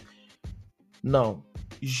it. Now,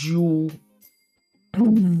 you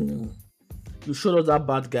showed us that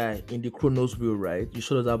bad guy in the Chronos wheel, right? You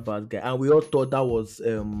showed us that bad guy, and we all thought that was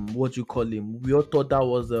what you call him. We all thought that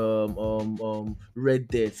was Red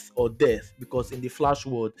Death or Death, because in the Flash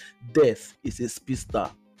world, Death is a speedster.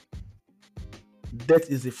 Death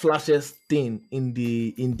is the flashiest thing in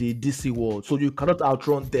the DC world, so you cannot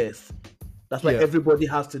outrun Death. That's why everybody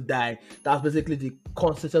has to die. That's basically the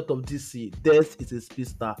concept of DC. Death is a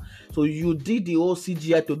speedster. So you did the whole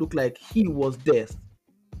CGI to look like he was Death,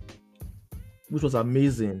 which was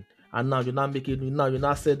amazing. And now you're not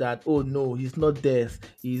saying that, oh no, he's not Death.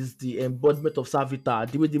 He's the embodiment of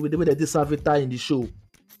Savitar. The way they did Savitar in the show.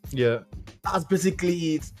 Yeah. That's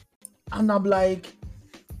basically it. And I'm like,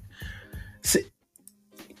 see,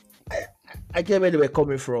 I get where they were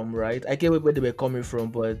coming from, right? I get where they were coming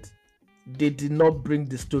from, but they did not bring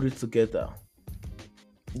the story together.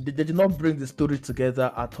 They did not bring the story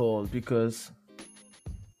together at all, because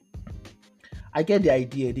I get the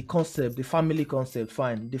idea, the concept, the family concept,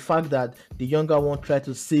 fine. The fact that the younger one tried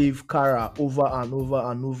to save Kara over and over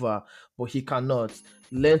and over, but he cannot.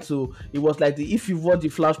 It was like if you watch the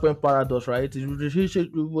Flashpoint Paradox, right? You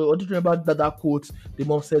remember that quote the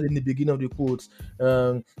mom said in the beginning of the quote?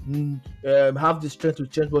 Have the strength to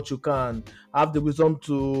change what you can, have the wisdom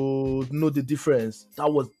to know the difference.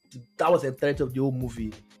 That was the entirety of the whole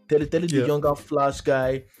movie. Telling the younger Flash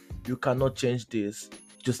guy, you cannot change this.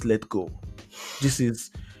 Just let go.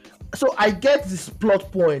 So I get this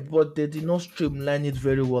plot point, but they did not streamline it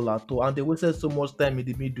very well at all, and they wasted so much time in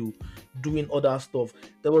the middle doing other stuff.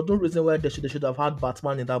 There was no reason why they should have had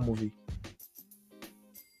Batman in that movie.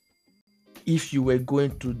 If you were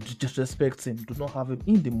going to disrespect him, do not have him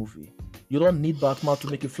in the movie. You don't need Batman to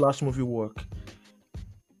make a Flash movie work.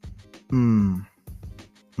 I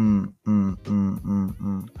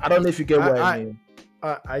don't know if you get what I mean.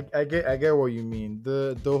 I get what you mean.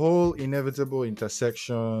 The whole inevitable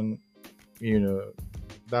intersection,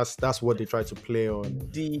 that's what they try to play on.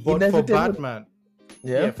 But for Batman,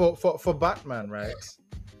 for Batman, right?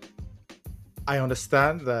 I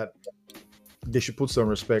understand that they should put some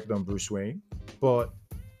respect on Bruce Wayne, but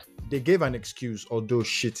they gave an excuse, although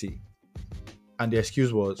shitty, and the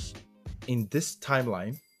excuse was, in this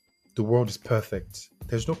timeline, the world is perfect.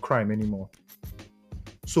 There's no crime anymore.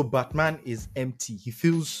 So Batman is empty. He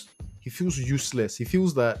feels useless. He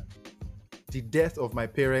feels that the death of my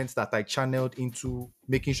parents that I channeled into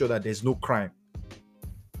making sure that there's no crime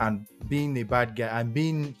and being a bad guy and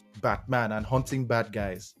being Batman and hunting bad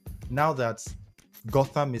guys. Now that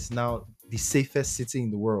Gotham is now the safest city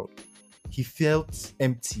in the world, he felt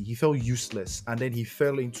empty. He felt useless, and then he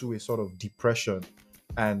fell into a sort of depression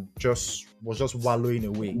and was just wallowing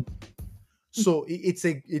away. So it's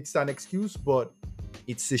an excuse, but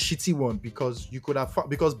it's a shitty one, because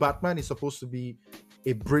because Batman is supposed to be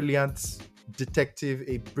a brilliant detective,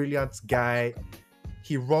 a brilliant guy.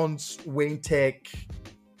 He runs Wayne Tech.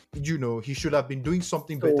 He should have been doing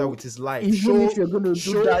something better with his life. Even if you're going to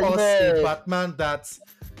show us a Batman that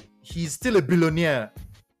he's still a billionaire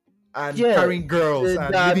and carrying girls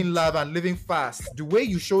and living large and living fast. The way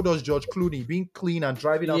you showed us George Clooney being clean and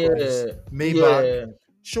driving out of his Maybach,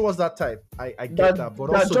 show us that type. I get that,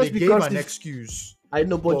 but also they gave an excuse. I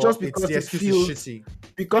know, but just because the excuse is shitty.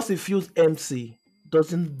 Because it feels empty,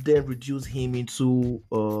 doesn't then reduce him into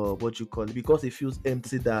what you call it. Because it feels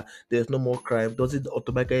empty that there's no more crime, does it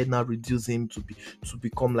automatically now reduce him to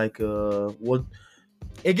become like what?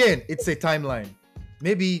 Again, it's a timeline.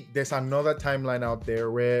 Maybe there's another timeline out there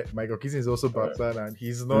where Michael Keaton is also Batman and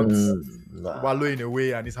he's not wallowing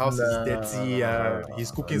away and his house is dirty and he's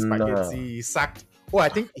cooking spaghetti. He's sacked. Oh, I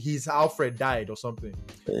think his Alfred died or something.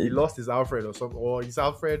 He lost his Alfred or something. Or his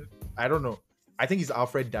Alfred, I don't know. I think his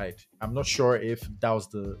Alfred died. I'm not sure if that was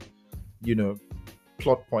the,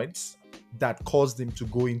 plot points that caused him to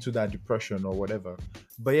go into that depression or whatever.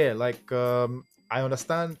 But yeah, I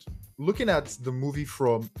understand looking at the movie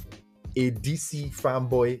from a DC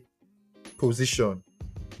fanboy position,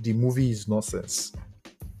 the movie is nonsense.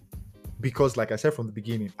 Because like I said from the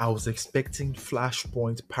beginning, I was expecting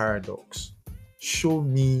Flashpoint Paradox. Show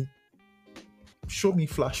me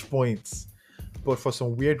Flashpoints. But for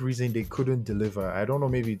some weird reason, they couldn't deliver. I don't know,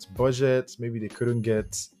 maybe it's budget, maybe they couldn't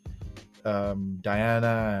get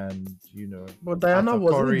Diana and but Diana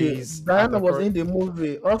was in the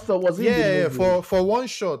movie. Arthur was in the movie. For one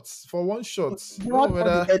shot. There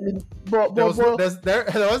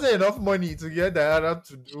wasn't enough money to get Diana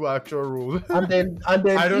to do actual role. And then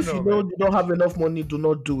if you don't have enough money, do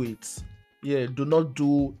not do it. Yeah, do not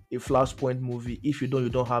do a Flashpoint movie. If you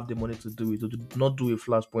don't have the money to do it. Do not do a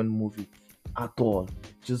Flashpoint movie at all.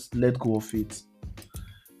 Just let go of it.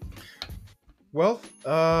 Well,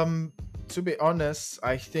 to be honest,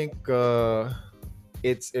 I think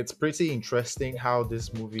it's pretty interesting how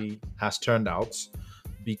this movie has turned out,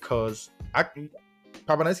 because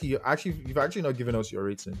Papanesky, you've actually not given us your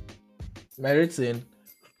rating. My rating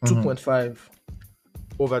 2.5.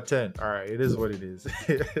 over 10. All right, it is what it is.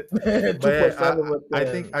 But 2.5 yeah, over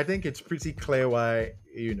 10. I think it's pretty clear why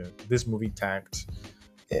this movie tanked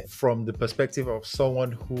from the perspective of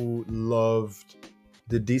someone who loved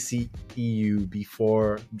the DC EU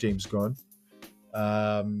before James Gunn.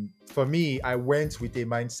 For me, I went with a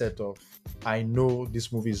mindset of I know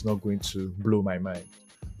this movie is not going to blow my mind.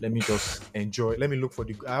 Let me just enjoy. Let me look for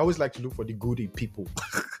the. I always like to look for the good in people.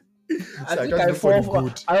 I think I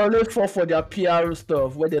always fall for their PR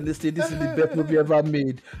stuff where they listed this is the best movie ever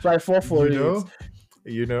made. So I fall for it.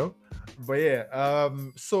 But yeah,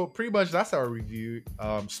 so pretty much that's our review.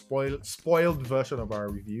 Spoiled version of our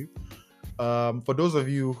review. For those of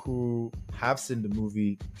you who have seen the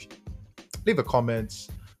movie, leave a comment.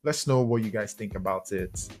 Let's know what you guys think about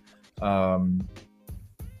it.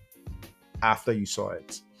 After you saw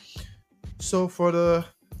it. So for the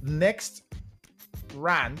next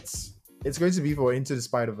rant, it's going to be for Into the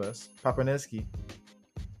Spider-Verse. Papanesky.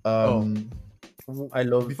 I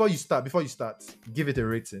love. Before you start, give it a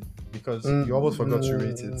rating because you almost forgot to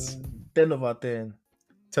rate it. 10 over 10.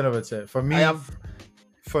 10 over 10. For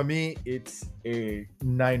me, it's a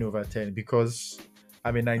 9 over 10 because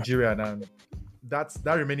I'm in Nigeria and that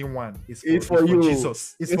remaining one is for you.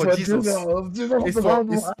 Jesus. It's for Jesus.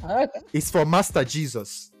 It's for Master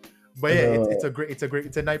Jesus. But yeah, it's a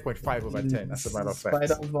 9.5 over 10. As a matter of fact,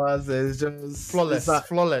 Spiderverse is just flawless.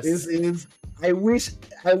 I wish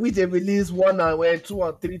they release 1 and 2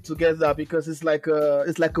 and 3 together because it's like a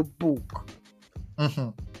book.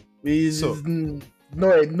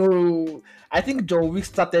 No. I think John Wick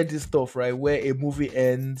started this stuff right where a movie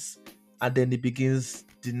ends and then it begins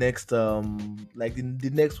the next the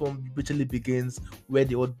next one literally begins where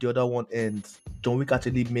the other one ends. John Wick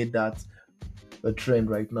actually made that a trend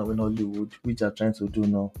right now in Hollywood, which are trying to do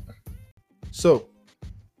now. So,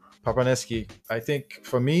 Papanesky, I think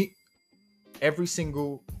for me, every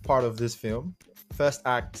single part of this film, first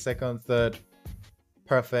act, second, third,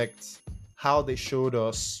 perfect. How they showed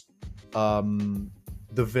us the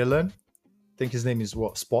villain. I think his name is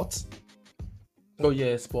what? Spot? Oh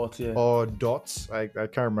yeah, Spot, yeah. Or Dots. I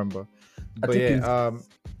can't remember. But yeah,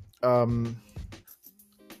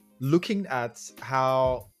 looking at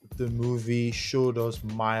how the movie showed us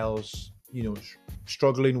Miles,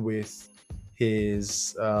 struggling with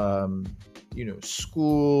his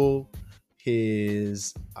school,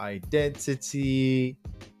 his identity,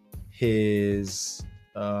 his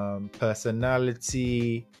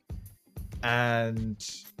personality, and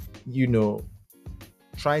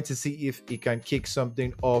trying to see if he can kick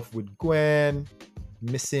something off with Gwen,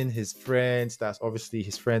 missing his friends. That's obviously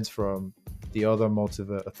his friends from the other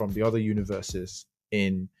multiverse, from the other universes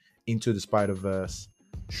in Into the Spider-Verse,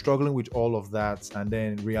 struggling with all of that, and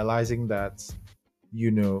then realizing that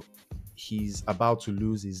he's about to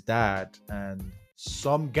lose his dad, and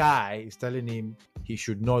some guy is telling him he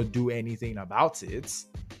should not do anything about it.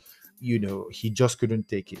 He just couldn't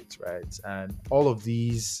take it, right? And all of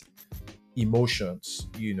these emotions,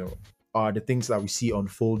 are the things that we see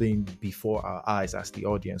unfolding before our eyes as the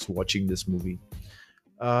audience watching this movie.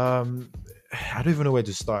 I don't even know where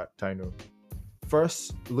to start, Taino.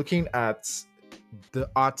 First, looking at the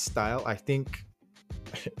art style, I think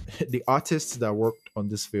the artists that worked on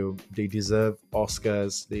this film, they deserve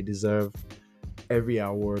Oscars. They deserve every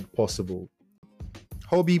award possible.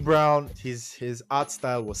 Hobie Brown, his art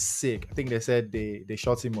style was sick. I think they said they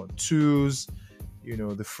shot him on 2s.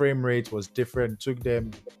 The frame rate was different. It took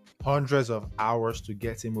them hundreds of hours to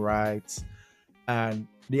get him right, and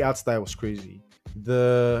the art style was crazy.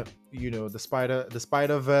 The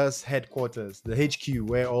Spider-Verse headquarters, the HQ,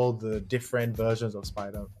 where all the different versions of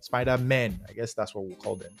Spider-Men, I guess that's what we'll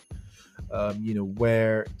call them,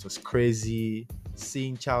 where it was crazy.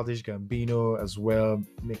 Seeing Childish Gambino as well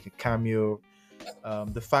make a cameo.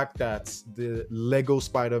 The fact that the Lego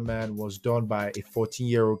Spider-Man was done by a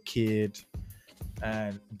 14-year-old kid,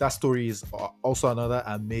 and that story is also another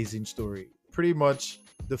amazing story. Pretty much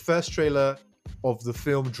the first trailer of the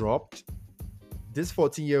film dropped. This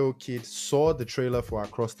 14-year-old kid saw the trailer for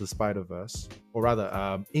Across the Spider-Verse, or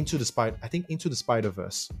rather Into the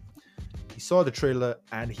Spider-Verse. He saw the trailer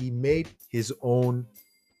and he made his own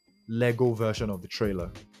Lego version of the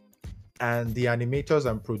trailer. And the animators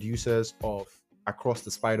and producers of Across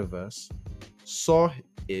the Spider-Verse saw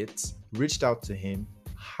it, reached out to him,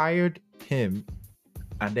 hired him,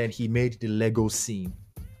 and then he made the Lego scene.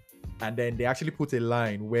 And then they actually put a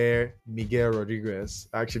line where Miguel Rodriguez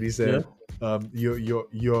actually said, you're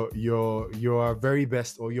our very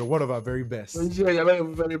best, or you're one of our very best. Yeah, you're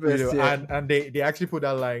very best. And they actually put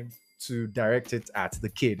that line to direct it at the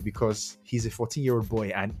kid because he's a 14-year-old boy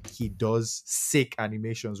and he does sick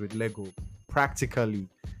animations with Lego. practically.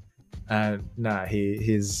 And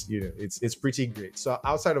he's it's pretty great. So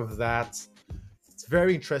outside of that, it's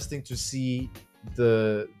very interesting to see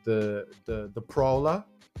the Prowler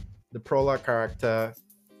character,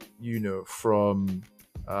 from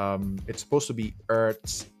it's supposed to be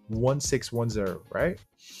Earth 1610, right?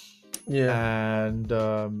 Yeah. And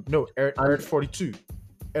no, Earth 42.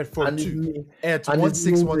 Earth And 42. Earth and his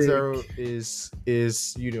 1610 is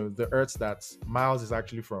the Earth that Miles is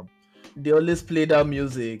actually from. They always play that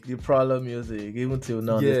music, the Prowler music, even till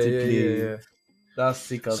now they still play it. Yeah. That's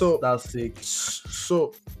sick. So- That's sick.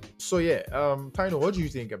 So yeah, Tino, what do you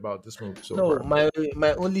think about this movie so No, far?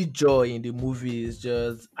 my only joy in the movie is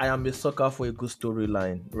just I am a sucker for a good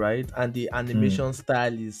storyline, right? And the animation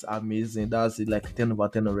style is amazing. That's it, like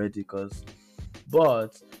 10/10 already.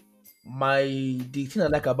 But the thing I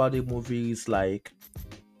like about the movie is like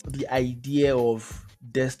the idea of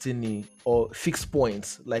destiny or fixed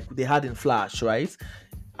points, like they had in Flash, right?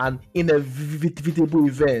 And inevitable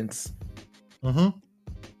events Mm-hmm.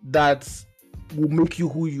 that will make you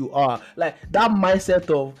who you are. Like that mindset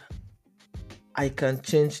of I can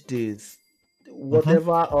change this.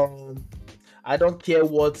 Whatever I don't care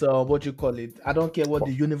what you call it. I don't care what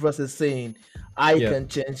the universe is saying. I Yeah. can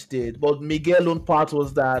change it. But Miguel's own part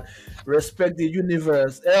was that respect the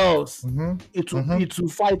universe, else Mm-hmm. it will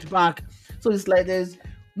fight back. So it's like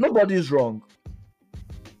nobody's wrong.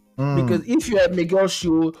 Because if you are Miguel's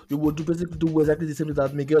shoe, you will basically do exactly the same thing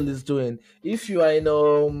that Miguel is doing. If you are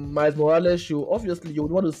in Miles Morales' shoe, obviously you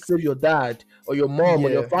would want to save your dad or your mom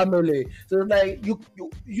or your Yeah. family. So it's like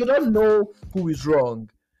you don't know who is wrong.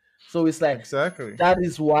 So it's like Exactly. that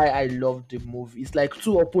is why I love the movie. It's like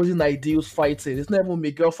two opposing ideals fighting. It's not even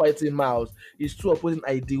Miguel fighting Miles. It's two opposing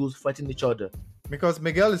ideals fighting each other. Because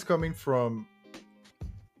Miguel is coming from,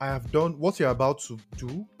 I have done what you're about to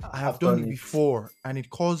do. I have I've done done it it. before, and it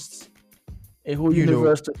caused, A whole You know-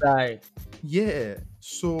 universe to die. yeah.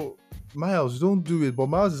 So Miles, don't do it. But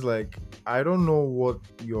Miles is like, I don't know what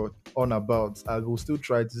you're on about. I will still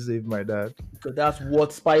try to save my dad. Because that's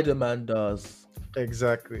what Spider-Man does.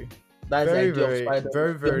 Exactly. That's Very, the idea very, of Spider-Man.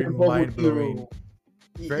 very, The very neighborhood mind-blowing. hero.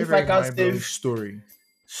 Very, If very I can't mind-blowing save, story.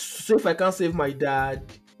 so if I can't save my dad,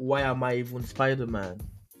 why am I even Spider-Man?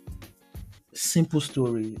 Simple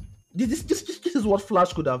story. This is what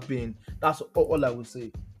Flash could have been. That's all I would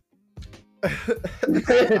say. That's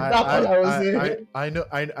all I would say.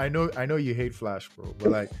 I know you hate Flash, bro,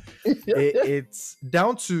 but like it's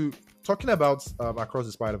down to talking about Across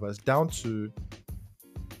the Spider-Verse, down to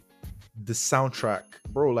the soundtrack,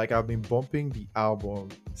 bro. Like I've been bumping the album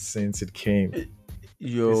since it came.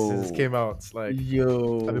 Since it came out. Like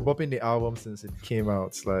I've been bumping the album since it came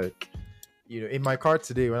out. Like, in my car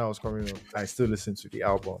today when I was coming up, I still listen to the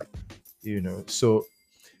album. So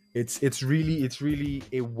it's really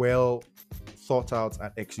a well thought out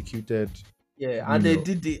and executed. Yeah, and they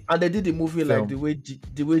did the movie like film.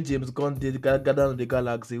 the way James Gunn did Guardians of the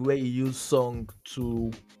Galaxy, where he used song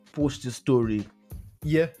to push the story.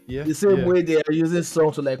 Yeah. The same way they are using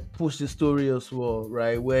song to like push the story as well,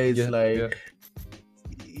 right? Where it's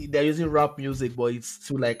they're using rap music, but it's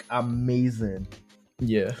still like amazing.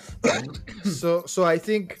 Yeah. so I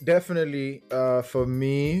think definitely for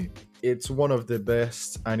me it's one of the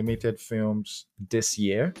best animated films this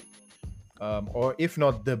year. Or if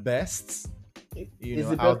not the best, It's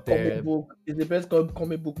the out best there. comic book. It's the best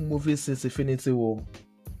comic book movie since Infinity War.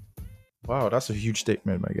 Wow, that's a huge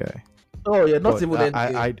statement, my guy. Oh yeah, not But even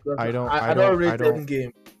Endgame. I don't rate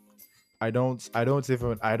Endgame.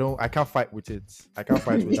 I can't fight with it. I can't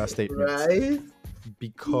fight with that statement. Right?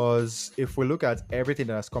 Because if we look at everything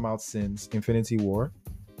that has come out since Infinity War,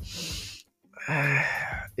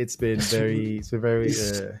 it's been very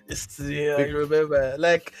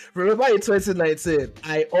remember in 2019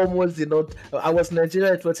 I almost did not. I was in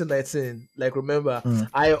Nigeria in 2019, like remember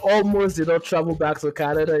I almost did not travel back to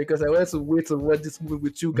Canada because I went to wait to watch this movie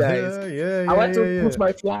with you guys. I went to put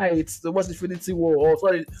my flights to watch Infinity War, or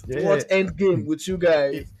sorry, to watch Endgame with you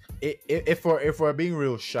guys. If we're being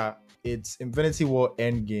real sharp, it's Infinity War,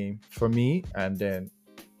 Endgame for me, and then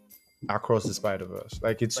Across the Spider-Verse.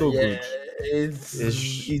 Like it's so good. It's It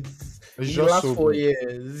just just so 4 good.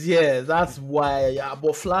 years. Yeah, that's why. Yeah,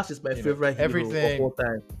 but Flash is my favorite hero everything- of all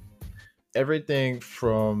time. Everything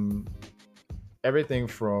from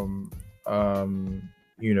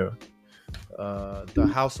the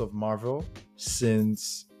House of Marvel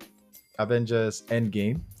since Avengers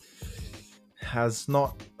Endgame has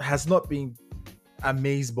not been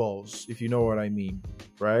amazeballs, if you know what I mean,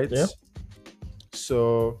 right? Yeah.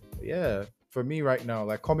 So yeah, for me right now,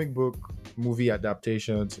 like comic book movie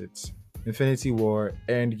adaptations, it's Infinity War,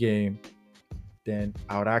 Endgame, then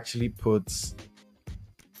I would actually put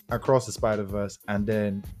Across the Spider-Verse and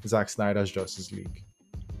then Zack Snyder's Justice League.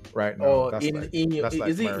 Right now, Or that's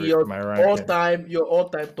is it my your ranking. all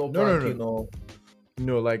time top No, ranking no. or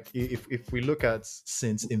No, like if we look at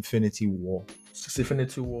since Infinity War.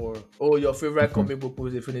 Infinity War? Oh, your favorite Mhm. comic book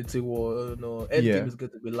was Infinity War. Oh, no, Endgame Yeah. is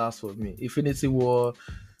going to be last for me. Infinity War,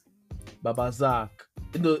 Baba Zack.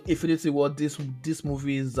 Infinity War. This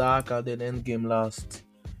movie is Zack, and then Endgame last.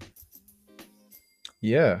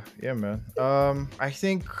 Yeah, man. I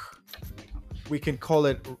think we can call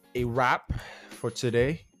it a wrap for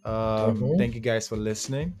today. Thank you guys for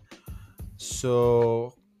listening.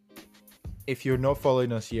 So if you're not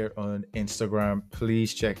following us here on Instagram,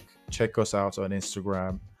 please check us out on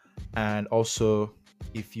Instagram. And also,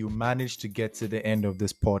 if you manage to get to the end of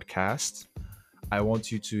this podcast, I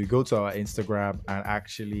want you to go to our Instagram and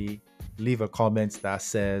actually leave a comment that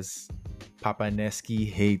says Papanesky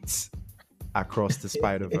hates Across the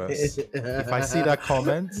Spider-Verse. If I see that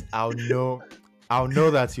comment, I'll know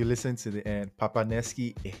that you listen to the end.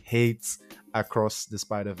 Papanesky hates Across the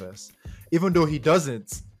Spider-Verse, even though he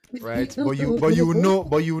doesn't, right? But you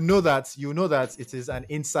know that it is an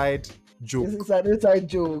inside joke. This is an inside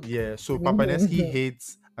joke. Yeah. So Papanesky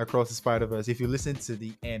hates Across the Spider-Verse. If you listen to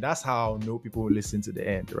the end, that's how I'll know people will listen to the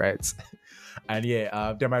end, right? And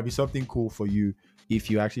yeah, there might be something cool for you if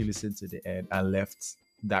you actually listen to the end and left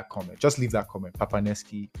that comment. Just leave that comment.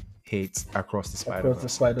 Papanesky hates Across the Spider-Verse. Across the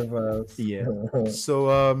Spider-Verse. Yeah.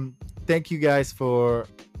 So thank you guys for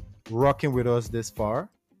rocking with us this far.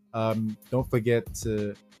 Don't forget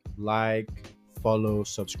to like, follow,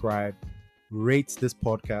 subscribe, rate this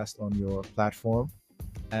podcast on your platform,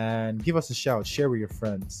 and give us a shout. Share with your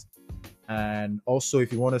friends. And also,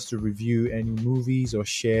 if you want us to review any movies or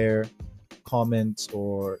share comments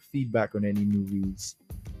or feedback on any movies,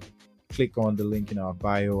 click on the link in our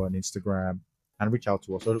bio on Instagram and reach out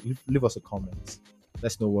to us or leave us a comment.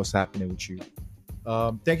 Let's know what's happening with you.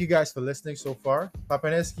 Thank you guys for listening so far.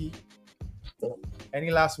 Papanesky,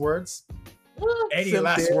 any last words? Any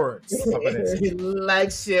last words, Papanesky?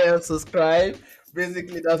 Like, share, subscribe.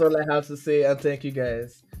 Basically, that's all I have to say. And thank you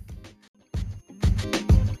guys.